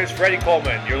ESPN Radio's Freddie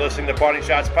Coleman. You're listening to Parting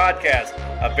Shots Podcast,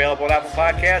 available on Apple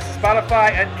Podcasts,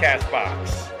 Spotify, and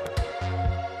CastBox.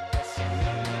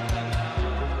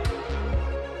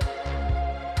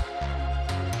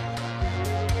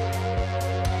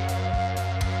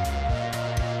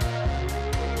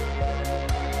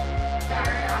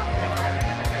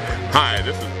 Hi,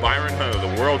 this is Byron Hunter,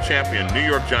 the world champion New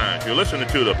York Giants. You're listening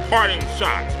to the Parting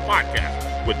Shots Podcast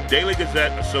with Daily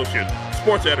Gazette Associate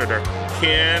Sports Editor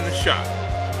Ken Schott.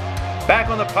 Back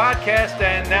on the podcast,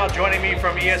 and now joining me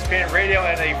from ESPN Radio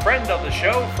and a friend of the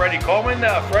show, Freddie Coleman.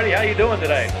 Freddie, how you doing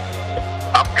today?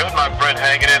 I'm good, my friend.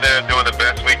 Hanging in there, doing the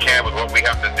best we can with what we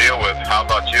have to deal with. How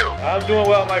about you? I'm doing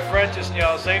well, my friend. Just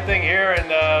same thing here,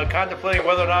 and contemplating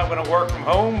whether or not I'm going to work from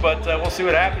home. But we'll see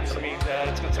what happens. I mean,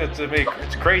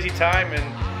 it's a crazy time,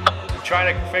 and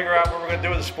trying to figure out what we're going to do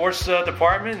with the sports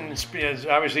department, and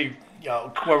obviously,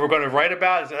 what we're going to write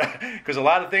about, because a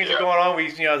lot of things are going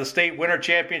on. The state winter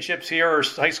championships here or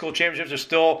high school championships are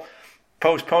still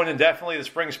postponed indefinitely. The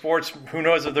spring sports, who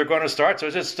knows if they're going to start? So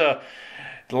it's just still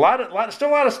a lot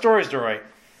of stories to write.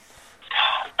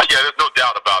 Yeah, there's no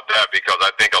doubt about that, because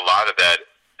I think a lot of that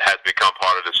has become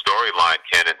part of the storyline,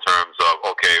 Ken, in terms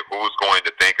of, okay, who's going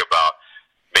to think about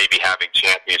maybe having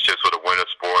championships for the winter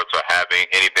sports or having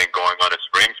anything going on in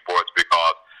spring sports,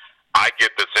 because I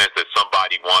get the sense that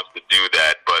somebody wants to do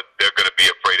that, but they're going to be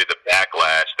afraid of the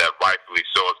backlash that rightfully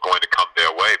so is going to come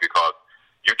their way, because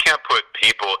you can't put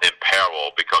people in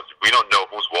peril, because we don't know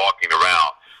who's walking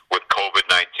around with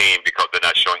COVID-19 because they're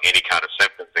not showing any kind of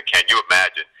symptoms. And can you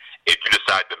imagine if you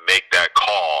decide to make that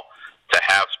call to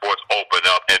have sports open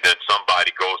up and then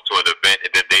somebody goes to an event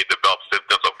and then they develop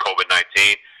symptoms of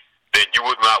COVID-19, then you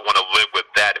would not want to live with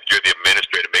that if you're the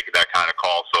administrator making that kind of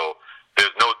call. So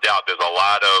there's no doubt there's a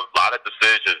lot of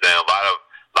decisions and a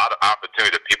lot of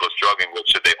opportunity that people are struggling with.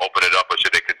 Should they open it up or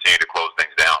should they continue to close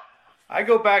things down? I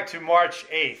go back to March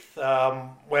 8th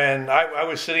when I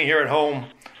was sitting here at home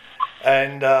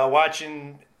and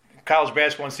watching college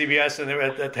basketball on CBS, and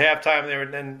at halftime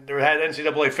they had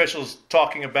NCAA officials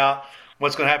talking about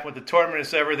what's going to happen with the tournament and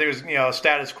so everything was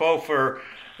status quo for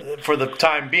the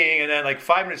time being. And then like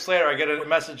 5 minutes later, I get a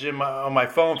message on my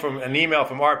phone from an email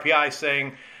from RPI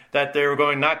saying that they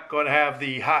were not going to have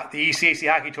the ECAC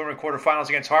hockey tournament quarterfinals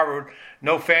against Harvard.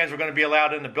 No fans were going to be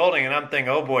allowed in the building, and I'm thinking,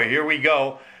 oh boy, here we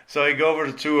go. So I go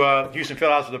over to Houston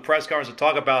Fieldhouse for the press conference to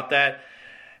talk about that,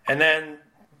 and then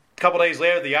a couple days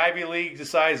later, the Ivy League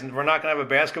decides we're not going to have a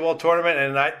basketball tournament,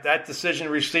 and that decision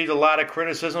received a lot of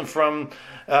criticism from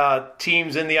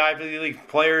teams in the Ivy League,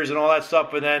 players and all that stuff.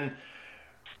 But then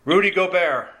Rudy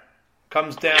Gobert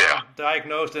comes down,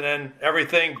 diagnosed, and then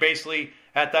everything basically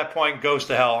at that point goes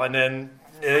to hell. And then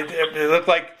it looked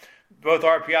like both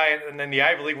RPI and then the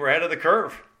Ivy League were ahead of the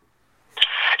curve.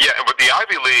 Yeah, and with the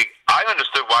Ivy League, I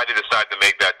understood why they decided to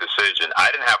make that decision. I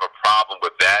didn't have a problem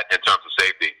with that in terms of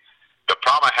safety. The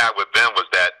problem I had with them was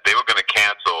that they were going to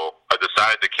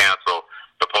decided to cancel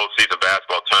the postseason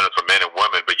basketball tournaments for men and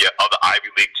women, but yet other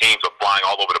Ivy League teams are flying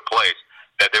all over the place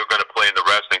that they were going to play in the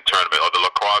wrestling tournament, or the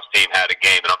lacrosse team had a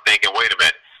game. And I'm thinking, wait a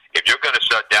minute, if you're going to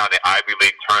shut down the Ivy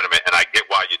League tournament, and I get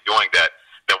why you're doing that,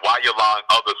 then why are you allowing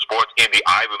other sports in the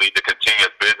Ivy League to continue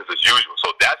as business as usual?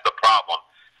 So that's the problem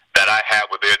that I had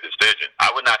with their decision. I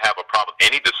would not have a problem with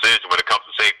any decision when it comes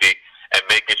to safety and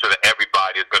making sure that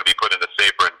everybody is going to be put in a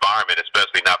safer environment,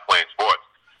 especially not playing sports.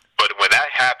 But when that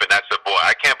happened, I said, boy,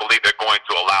 I can't believe they're going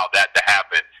to allow that to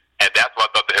happen. And that's why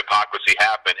I thought the hypocrisy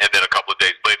happened. And then a couple of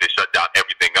days later, they shut down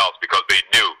everything else because they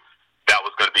knew that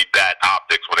was going to be bad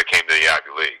optics when it came to the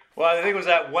Ivy League. Well, I think it was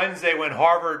that Wednesday when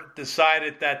Harvard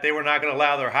decided that they were not going to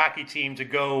allow their hockey team to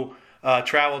go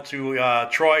travel to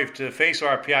Troy to face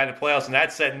RPI in the playoffs, and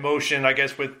that set in motion, I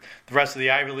guess, with the rest of the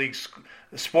Ivy League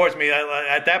sports. I mean,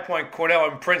 at that point, Cornell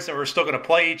and Princeton were still going to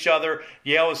play each other.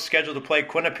 Yale was scheduled to play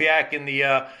Quinnipiac in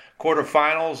the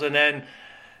quarterfinals, and then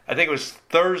I think it was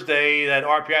Thursday that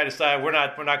RPI decided we're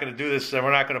not going to do this, and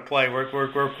we're not going to play.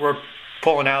 We're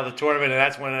pulling out of the tournament, and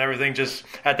that's when everything just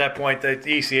at that point the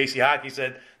ECAC hockey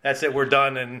said that's it, we're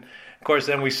done, and of course,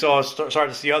 then we started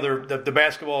to see the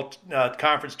basketball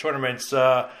conference tournaments,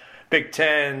 Big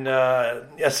Ten,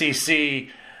 SEC,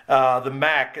 the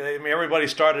MAC. I mean, everybody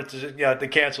started to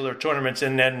cancel their tournaments,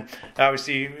 and then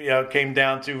obviously came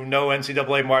down to no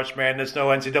NCAA March Madness, no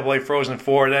NCAA Frozen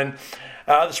Four. Then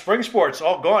the spring sports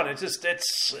all gone. This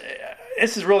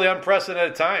is really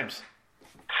unprecedented times.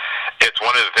 It's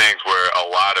one of the things where a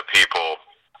lot of people,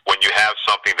 when you have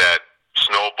something that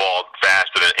snowballed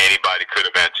faster than anybody could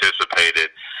have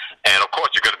anticipated, and of course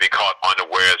you're going to be caught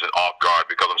unawares and off guard,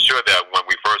 because I'm sure that when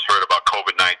we first heard about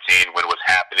COVID-19, when it was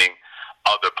happening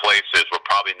other places, we're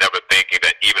probably never thinking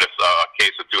that even if a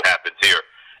case or two happens here,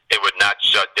 it would not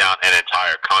shut down an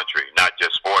entire country, not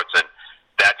just sports. And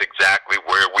that's exactly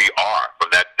where we are from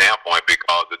that standpoint,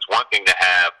 because it's one thing to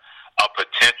have a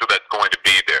potential that's going to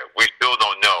be there. We still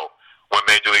don't know when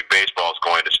Major League Baseball is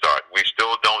going to start. We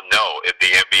still don't know if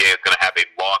the NBA is going to have a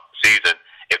long season,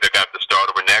 if they're going to have to start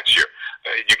over next year.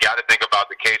 You got to think about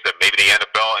the case that maybe the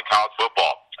NFL and college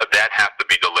football, that has to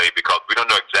be delayed, because we don't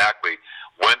know exactly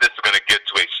when this is going to get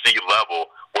to a C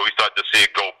level where we start to see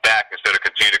it go back instead of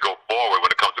continue to go forward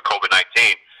when it comes to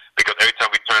COVID-19. Because every time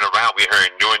we turn around, we hear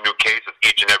new and new cases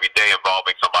each and every day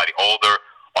involving somebody older.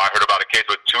 Or I heard about a case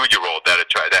with a 2-year-old that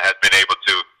has been able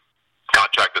to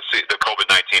contract the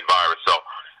COVID-19 virus. So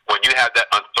when you have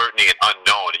that uncertainty and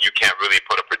unknown, and you can't really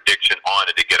put a prediction on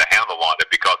it to get a handle on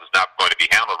it, because it's not going to be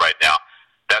handled right now,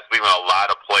 that's leaving a lot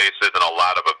of places and a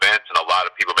lot of events and a lot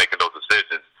of people making those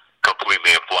decisions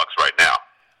completely in flux right now.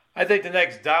 I think the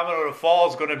next domino to fall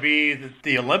is going to be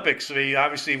the Olympics.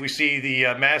 Obviously, we see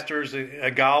the Masters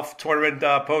golf tournament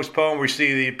postponed. We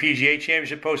see the PGA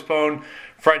Championship postponed.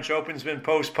 French Open's been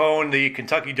postponed. The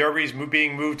Kentucky Derby's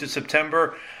being moved to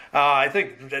September. I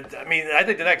think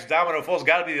the next domino fall's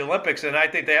got to be the Olympics, and I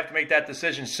think they have to make that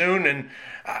decision soon. And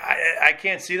I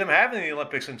can't see them having the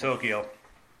Olympics in Tokyo.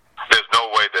 There's no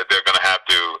way that they're going to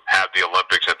have the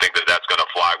Olympics and think that that's going to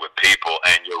fly with people.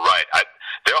 And you're right.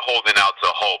 They're holding out to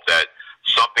hope that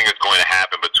something is going to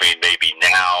happen between maybe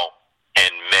now and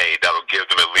May that'll give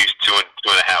them at least 2.5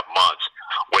 months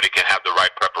where they can have the right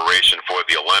preparation for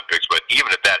the Olympics. But even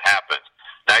if that happens,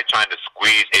 now you're trying to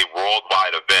squeeze a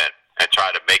worldwide event and try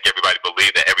to make everybody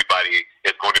believe that everybody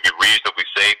is going to be reasonably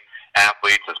safe,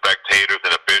 athletes and spectators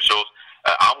and officials.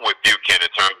 I'm with you, Ken,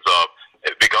 in terms of,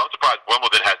 because I'm surprised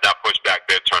Wimbledon has not pushed back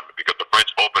their tournament, because the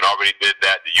French Open already did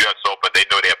that. The U.S. Open, they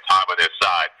know they have time on their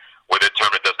side, where their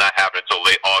tournament does not happen until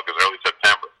late August, early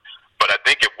September. But I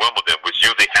think at Wimbledon, which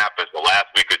usually happens the last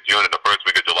week of June and the first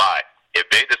week of July, if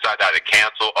they decide to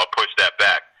cancel or push that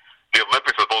back, the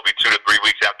Olympics are supposed to be 2 to 3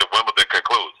 weeks after Wimbledon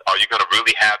concludes. Are you going to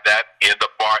really have that in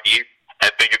the Far East and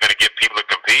think you're going to get people to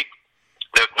compete?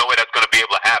 There's no way that's going to be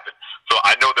able to happen. So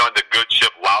I know they're on the good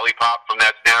ship lollipop from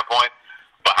that standpoint,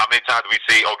 but how many times do we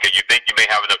see, okay, you think you may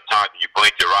have enough time, you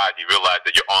blink your eyes, you realize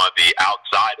that you're on the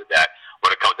outside of that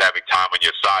when it comes to having time on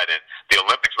your side. And the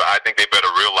Olympics, I think they better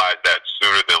realize that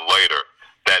sooner than later,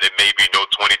 that it may be no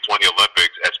 2020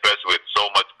 Olympics, especially with so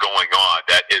much going on,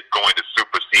 that is going to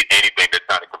supersede anything that's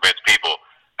trying to convince people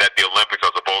that the Olympics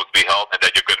are supposed to be held and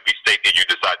that you're going to be safe if you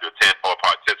decide to attend or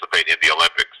participate in the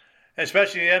Olympics.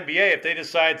 Especially the NBA, if they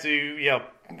decide to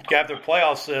have their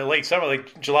playoffs late summer,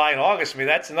 like July and August,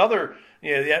 that's another.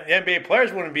 The NBA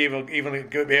players wouldn't be able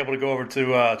to go over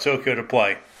to Tokyo to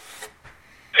play.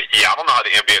 Yeah, I don't know how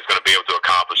the NBA is going to be able to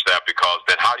accomplish that, because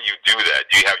then how do you do that?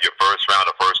 Do you have your first round,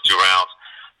 the first 2 rounds,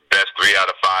 best 3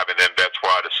 out of 5, and then best 4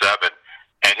 out of 7?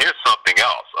 And here's something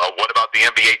else. What about the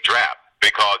NBA draft?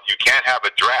 Because you can't have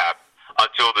a draft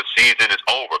until the season is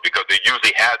over, because they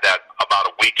usually have that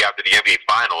about a week after the NBA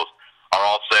finals are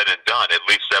all said and done, at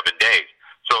least 7 days.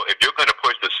 So if you're going to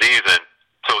push the season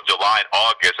till July and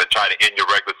August and try to end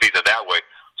your regular season that way,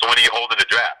 so when are you holding the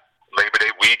draft? Labor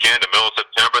Day weekend, the middle of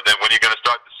September, then when are you going to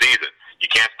start the season? You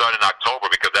can't start in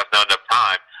October, because that's not enough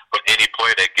time for any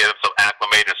player to get himself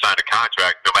acclimated and sign a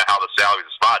contract, no matter how the salaries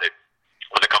are spotted,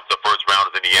 when it comes to first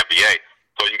rounders in the NBA.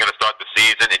 So you're going to start the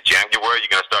season in January,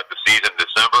 you're going to start the season in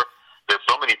December. There's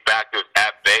so many factors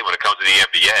at bay when it comes to the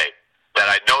NBA that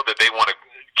I know that they want to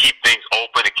keep things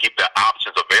open and keep the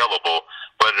options available,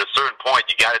 but at a certain point,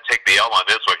 you got to take the L on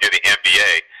this one. If you're the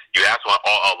NBA, you ask for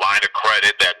a line of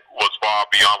credit that was far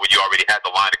beyond what you already had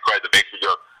the line of credit to make sure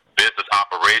your business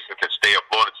operation can stay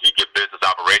afloat until you get business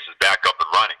operations back up and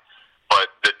running.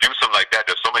 But to do something like that,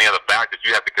 there's so many other factors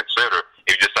you have to consider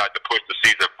if you decide to push the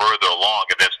season further along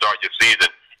and then start your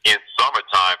season in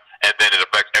summertime, and then it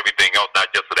affects everything else, not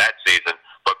just for that season,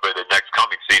 but for the next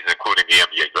coming season, including the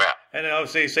NBA draft. And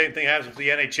obviously, the same thing happens with the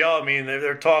NHL.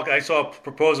 They're talking. I saw a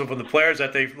proposal from the players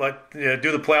that they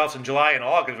do the playoffs in July and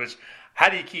August, which how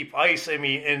do you keep ice? I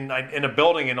mean, in a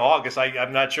building in August,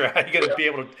 I'm not sure how you're going to be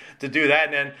able to do that,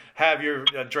 and then have your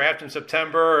draft in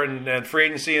September and free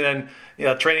agency, and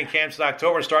then training camps in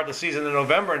October, and start the season in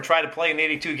November, and try to play an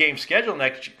 82-game schedule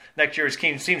next year.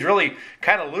 It seems really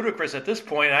kind of ludicrous at this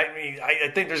point. I mean,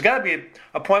 I think there's got to be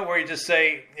a point where you just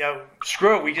say,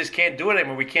 screw it, we just can't do it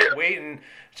anymore. We can't wait, and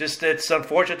just it's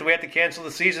unfortunate that we have to cancel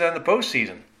the season and the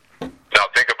postseason. Now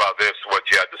think about this, what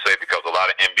you have to say, because a lot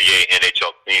of NBA,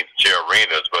 NHL teams share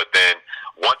arenas, but then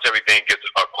once everything gets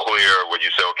clear where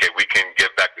you say, okay, we can get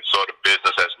back to sort of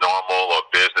business as normal or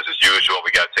business as usual,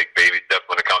 we got to take baby steps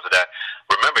when it comes to that.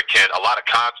 Remember, Ken, a lot of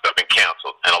concerts have been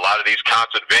canceled, and a lot of these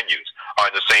concert venues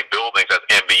are in the same buildings as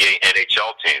NBA,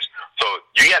 NHL teams. So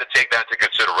you got to take that into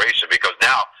consideration, because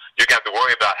now you're going to have to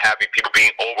worry about having people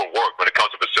being overworked when it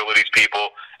comes to facilities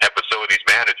people and facilities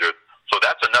managers. So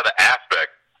that's another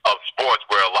aspect of sports,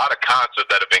 where a lot of concerts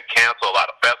that have been canceled, a lot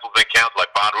of festivals have been canceled, like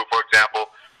Bonnaroo, for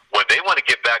example, when they want to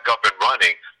get back up and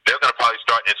running, they're going to probably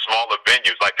start in smaller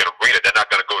venues like an arena. They're not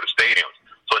going to go to stadiums.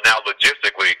 So now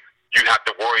logistically, you have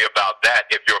to worry about that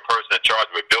if you're a person in charge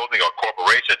of a building or a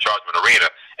corporation in charge of an arena,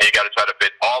 and you got to try to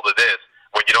fit all of this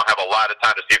when you don't have a lot of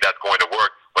time to see if that's going to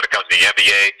work when it comes to the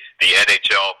NBA, the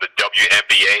NHL, the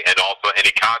WNBA, and also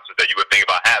any concerts that you would think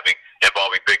about having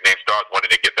involving big-name stars wanting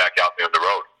to get back out there on the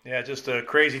road. Yeah, just a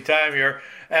crazy time here.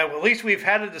 At least we've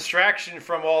had a distraction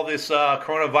from all this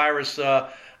coronavirus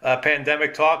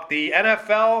pandemic talk. The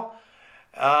NFL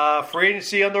free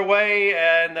agency underway,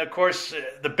 and of course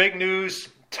the big news: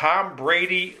 Tom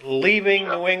Brady leaving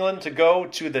New England to go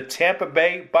to the Tampa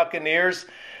Bay Buccaneers.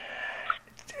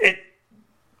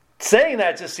 Saying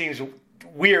that just seems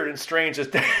weird and strange to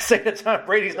say that Tom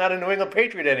Brady's not a New England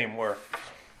Patriot anymore.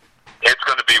 It's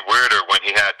going to be weirder when he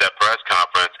had that press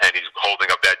conference and he's holding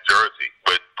up that jersey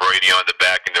with Brady on the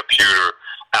back and the pewter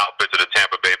outfit to the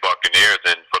Tampa Bay Buccaneers.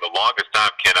 And for the longest time,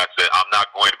 Ken, I said, I'm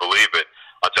not going to believe it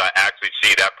until I actually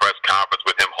see that press conference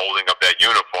with him holding up that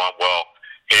uniform. Well,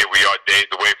 here we are days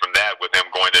away from that with him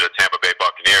going to the Tampa Bay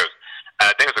Buccaneers. And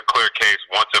I think it's a clear case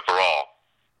once and for all.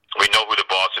 We know who the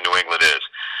boss in New England is,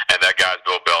 and that guy's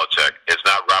Bill Belichick. It's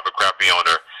not Robert Kraft, the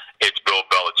owner. It's Bill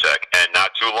Belichick. And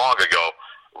not too long ago,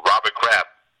 Robert Kraft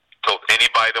told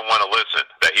anybody that want to listen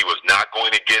that he was not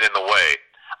going to get in the way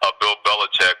of Bill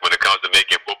Belichick when it comes to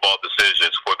making football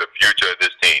decisions for the future of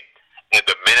this team. And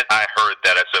the minute I heard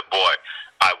that, I said, boy,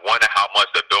 I wonder how much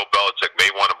that Bill Belichick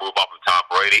may want to move on from Tom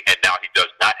Brady, and now he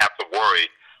does not have to worry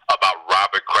about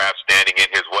Robert Kraft standing in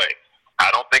his way. I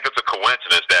don't think it's a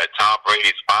coincidence that Tom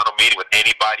Brady's final meeting with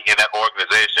anybody in that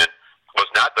organization was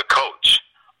not the coach,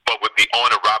 but with the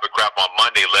owner, Robert Kraft, on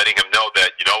Monday, letting him know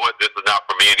that, you know what, this is not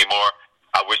for me anymore.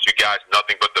 I wish you guys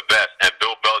nothing but the best. And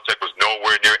Bill Belichick was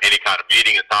nowhere near any kind of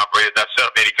meeting, and Tom Brady has not set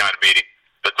up any kind of meeting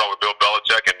that's over Bill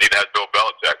Belichick, and neither has Bill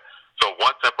Belichick. So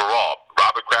once and for all,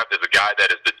 Robert Kraft is a guy that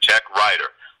is the check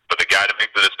writer. But the guy that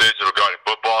makes the decision regarding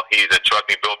football, he's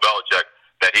entrusting Bill Belichick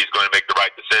that he's going to make the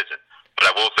right decision. But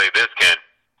I will say this, Ken,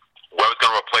 whoever's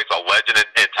going to replace a legend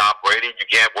in Tom Brady, you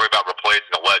can't worry about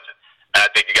replacing a legend. And I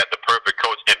think you got the perfect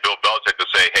coach in Bill Belichick to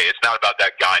say, hey, it's not about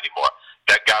that guy anymore.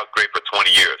 That guy was great for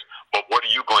 20 years. But what are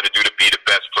you going to do to be the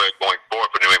best player going forward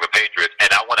for New England Patriots?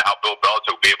 And I wonder how Bill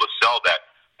Belichick will be able to sell that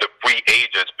to free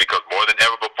agents, because more than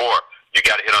ever before, you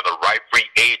got to hit on the right free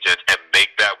agents and make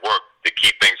that work to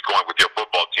keep things going with your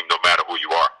football team, no matter who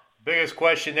you are. Biggest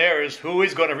question there is, who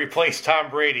is going to replace Tom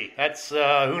Brady? That's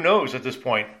who knows at this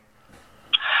point.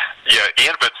 Yeah,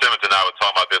 Ian Fitzsimmons and I were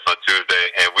talking about this on Tuesday,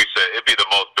 and we said it'd be the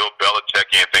most Bill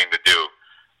Belichickian thing to do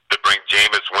to bring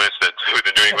Jameis Winston to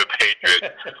the New England Patriots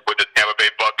with the Tampa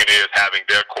Bay Buccaneers having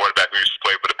their quarterback who used to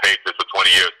play for the Patriots for 20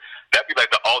 years. That'd be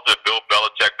like the ultimate Bill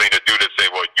Belichick thing to do, to say,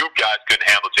 well, you guys couldn't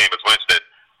handle Jameis Winston,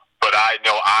 but I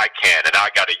know I can, and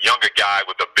I got a younger guy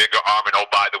with a bigger arm, and oh,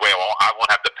 by the way, I won't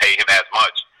have to pay him as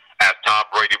much as Tom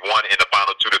Brady won in the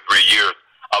final 2 to 3 years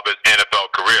of his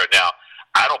NFL career. Now,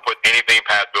 I don't put anything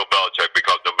past Bill Belichick,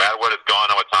 because no matter what has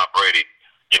gone on with Tom Brady,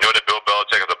 you know that Bill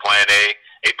Belichick has a plan A,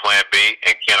 a plan B,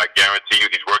 and can I guarantee you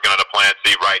he's working on a plan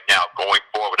C right now going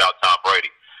forward without Tom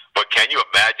Brady. But can you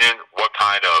imagine what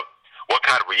kind of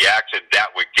reaction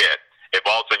that would get if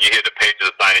all of a sudden you hear the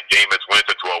Patriots signing Jameis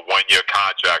Winston to a 1-year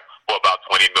contract for about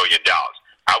 $20 million?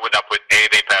 I would not put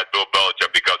anything past Bill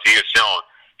Belichick, because he has shown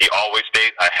he always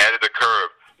stays ahead of the curve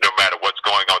no matter what's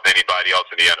going on with anybody else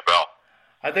in the NFL.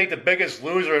 I think the biggest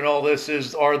loser in all this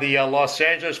are the Los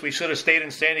Angeles, we should have stayed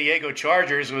in San Diego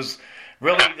Chargers. Was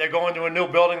really, they're going to a new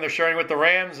building, they're sharing with the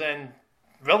Rams, and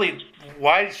really,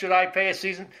 why should I get a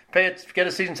season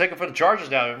ticket for the Chargers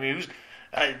now? I mean,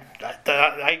 I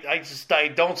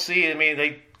don't see. I mean,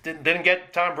 they didn't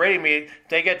get Tom Brady. I mean, if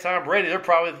they get Tom Brady, they're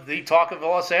probably the talk of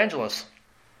Los Angeles.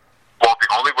 Well,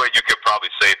 the only way you could probably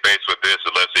save face with this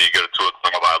is let's say you get a Tua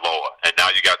Tagovailoa, and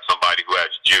now you got somebody who has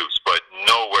juice, but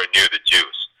nowhere near the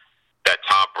juice that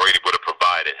Tom Brady would have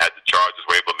provided had the Chargers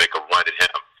were able to make a run at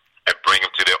him and bring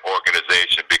him to their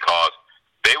organization, because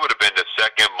they would have been the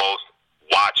second most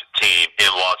watched team in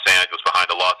Los Angeles behind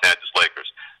the Los Angeles Lakers.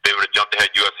 They would have jumped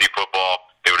ahead USC football.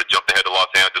 They would have jumped ahead the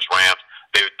Los Angeles Rams.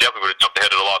 They definitely would have jumped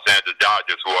ahead of the Los Angeles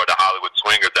Dodgers, who are the Hollywood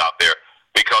swingers out there,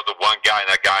 because of one guy,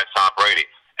 and that guy is Tom Brady.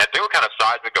 And think what kind of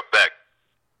seismic effect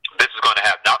this is going to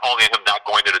have, not only him not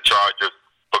going to the Chargers,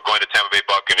 but going to Tampa Bay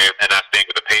Buccaneers and not staying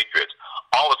with the Patriots.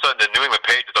 All of a sudden, the New England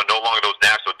Patriots are no longer those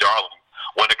national darlings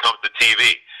when it comes to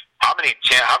TV. How many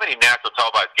national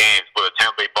televised games will the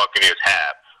Tampa Bay Buccaneers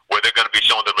have where they're going to be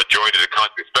showing the majority of the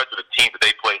country, especially the teams that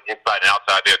they play inside and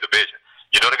outside their division?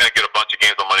 You know they're going to get a bunch of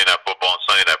games on Monday Night Football and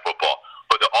Sunday Night Football,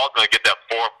 but they're all going to get that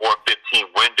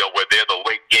 4-4-15 window where they're the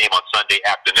late game on Sunday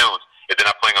afternoons if they're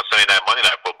not playing on Sunday night, Monday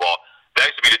Night Football. That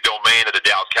used to be the domain of the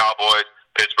Dallas Cowboys,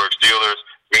 Pittsburgh Steelers,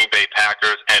 Green Bay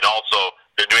Packers, and also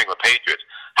the New England Patriots.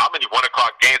 How many 1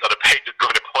 o'clock games are the Patriots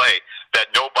going to play that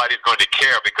nobody's going to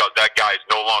care because that guy is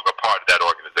no longer part of that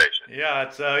organization?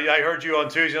 Yeah, I heard you on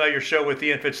Tuesday night, your show with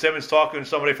Ian Fitzsimmons, talking to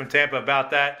somebody from Tampa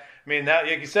about that. I mean, that,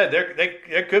 like you said,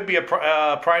 there could be a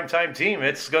primetime team.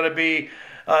 It's going to be,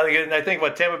 I think,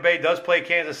 Tampa Bay does play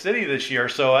Kansas City this year,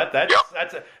 so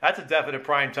that's a definite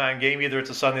primetime game. Either it's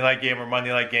a Sunday night game or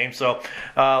Monday night game. So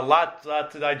a lot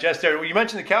to digest there. You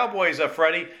mentioned the Cowboys,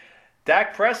 Freddie.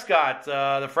 Dak Prescott,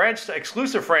 the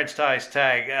exclusive franchise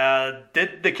tag.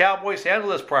 Did the Cowboys handle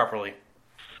this properly?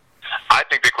 I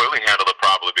think they clearly handled it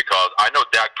properly, because I know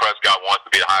Dak Prescott wants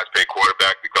to be the highest paid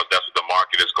quarterback because that's what the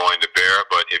market is going to bear.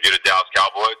 But if you're the Dallas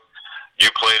Cowboys, you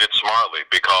played it smartly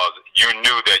because you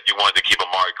knew that you wanted to keep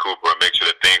Amari Cooper and make sure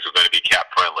that things were going to be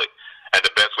cap friendly. And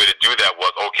the best way to do that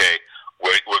was, okay,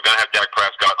 we're going to have Dak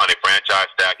Prescott on a franchise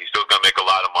tag. He's still going to make a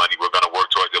lot of money. We're going to work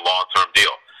towards a long-term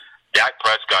deal. Dak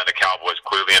Prescott and the Cowboys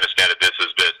clearly understand that this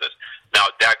is business. Now,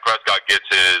 Dak Prescott gets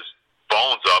his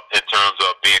bones up in terms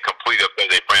of being complete if they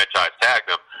franchise tag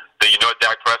them, then you know what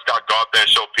Dak Prescott, go out there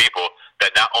and show people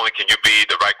that not only can you be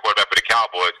the right quarterback for the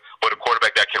Cowboys, but a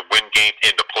quarterback that can win games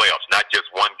in the playoffs, not just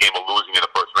one game of losing in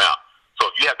the first round.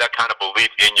 So if you have that kind of belief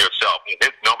in yourself, and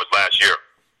his numbers last year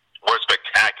were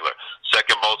spectacular.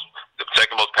 Second most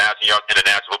passing yards in the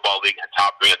National Football League and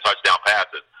top 3 in touchdown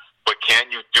passes. But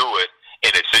can you do it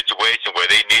in a situation where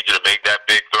they need you to make that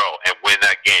big throw and win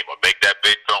that game, or make that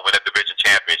big throw and win that division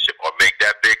championship, or make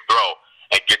that big throw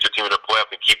and get your team in the playoffs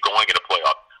and keep going in the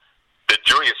playoffs? The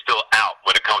jury is still out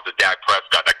when it comes to Dak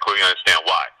Prescott. I clearly understand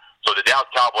why. So the Dallas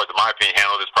Cowboys, in my opinion,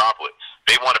 handle this properly.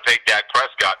 They want to pay Dak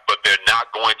Prescott, but they're not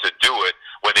going to do it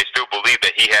when they still believe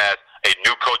that he has a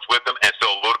new coach with him and still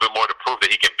a little bit more to prove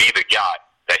that he can be the guy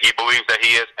that he believes that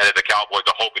he is, and that the Cowboys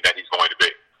are hoping that he's going to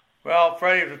be. Well,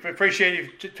 Freddie, appreciate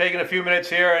you taking a few minutes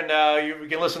here, and you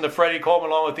can listen to Freddie Coleman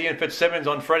along with Ian Fitzsimmons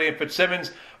on Freddie and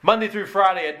Fitzsimmons Monday through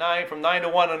Friday at 9 from 9 to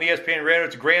 1 on ESPN Radio.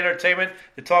 It's great entertainment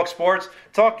to talk sports,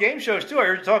 talk game shows too. I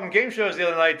heard you talking game shows the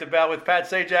other night about with Pat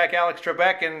Sajak, Alex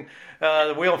Trebek, and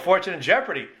the Wheel of Fortune and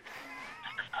Jeopardy.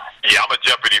 Yeah, I'm a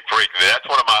Jeopardy freak. That's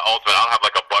one of my ultimate. I don't have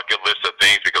like a bucket list of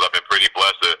things because I've been pretty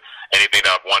blessed that anything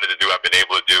that I've wanted to do, I've been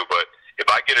able to do. But if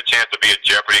I get a chance to be a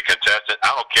Jeopardy contestant,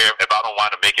 I don't care if I don't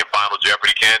wind up making Final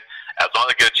Jeopardy, Ken. As long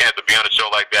as I get a chance to be on a show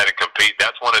like that and compete,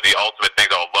 that's one of the ultimate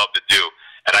things I would love to do.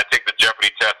 And I take the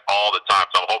Jeopardy test all the time.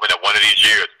 So I'm hoping that one of these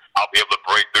years I'll be able to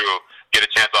break through, get a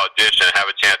chance to audition, and have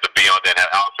a chance to be on there and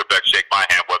have Alex Trebek shake my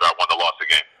hand whether I won or lost the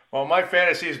game. Well, my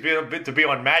fantasy is to be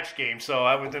on Match Game, so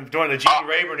I was during the Gene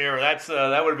Rayburn era.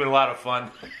 That would have been a lot of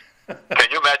fun. Can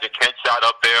you imagine Ken Schott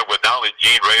up there with not only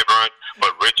Gene Rayburn,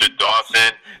 but Richard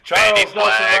Dawson, Andy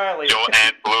Flagg,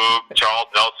 Joanne Blue, Charles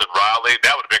Nelson Riley?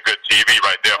 That would have been good TV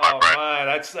right there, my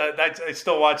friend. Man, I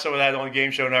still watch some of that on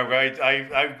Game Show Network.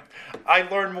 I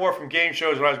learned more from game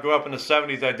shows when I was growing up in the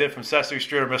 70s than I did from Sesame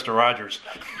Street or Mr. Rogers.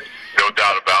 No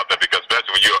doubt about that, because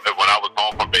especially when I was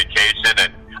home from vacation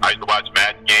and I used to watch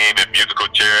Match Game and Musical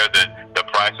Chairs and The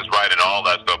Price is Right and all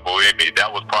that stuff. Believe me,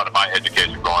 that was part of my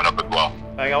education growing up as well.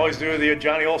 I always do the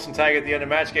Johnny Olsen tag at the end of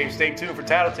Match Game. Stay tuned for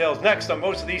Tattletales next on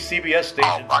most of these CBS stations.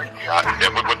 Oh, my God.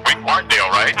 It was Rick Martindale,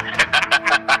 right?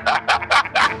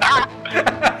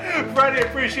 Freddie,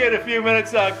 appreciate a few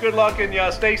minutes. Good luck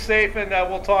and stay safe, and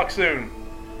we'll talk soon.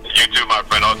 You too, my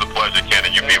friend. Always a pleasure, Ken,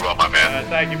 and you be well, my man.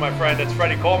 Thank you, my friend. That's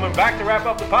Freddie Coleman. Back to wrap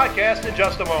up the podcast in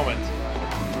just a moment.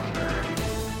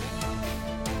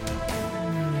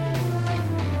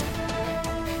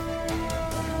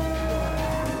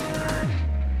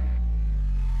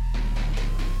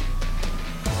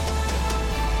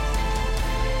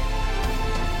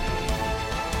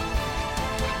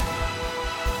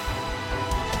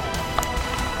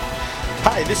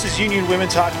 Hi, this is Union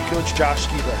Women's Hockey Coach Josh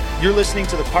Skiba. You're listening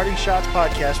to the Parting Shots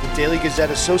podcast with Daily Gazette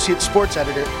Associate Sports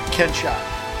Editor Ken Schott.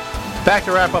 Back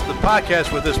to wrap up the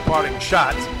podcast with this parting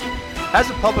shot. As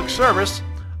a public service,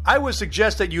 I would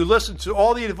suggest that you listen to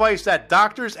all the advice that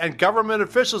doctors and government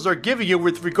officials are giving you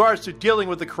with regards to dealing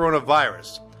with the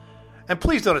coronavirus. And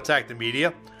please don't attack the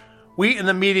media. We in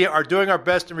the media are doing our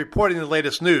best in reporting the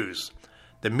latest news.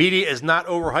 The media is not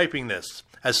overhyping this,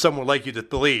 as some would like you to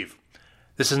believe.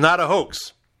 This is not a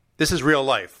hoax. This is real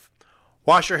life.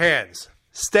 Wash your hands.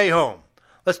 Stay home.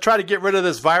 Let's try to get rid of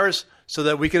this virus so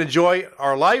that we can enjoy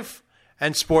our life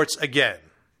and sports again.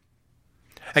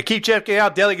 And keep checking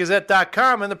out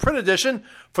dailygazette.com and the print edition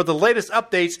for the latest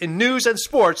updates in news and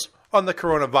sports on the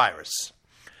coronavirus.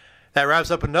 That wraps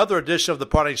up another edition of the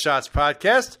Parting Shots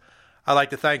podcast. I'd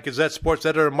like to thank Gazette sports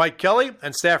editor Mike Kelly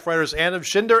and staff writers Adam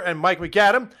Schinder and Mike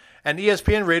McAdam and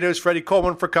ESPN Radio's Freddie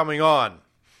Coleman for coming on.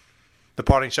 The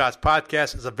Parting Shots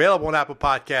podcast is available on Apple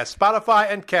Podcasts,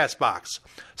 Spotify, and CastBox.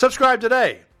 Subscribe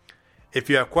today. If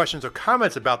you have questions or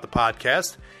comments about the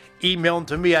podcast, email them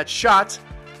to me at SCHOTT,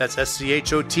 that's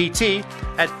SCHOTT,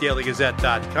 at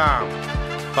dailygazette.com.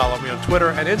 Follow me on Twitter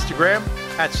and Instagram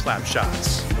at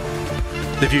Slapshots.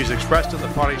 The views expressed in the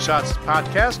Parting Shots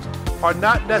podcast are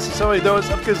not necessarily those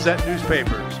of Gazette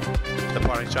newspapers. The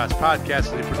Parting Shots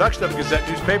podcast is a production of Gazette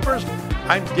newspapers.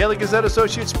 I'm Daily Gazette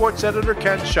Associate Sports Editor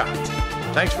Ken Schott.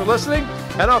 Thanks for listening,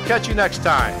 and I'll catch you next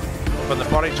time. From the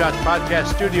Parting Shots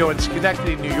podcast studio in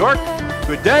Schenectady, New York,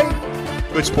 good day,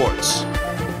 good sports.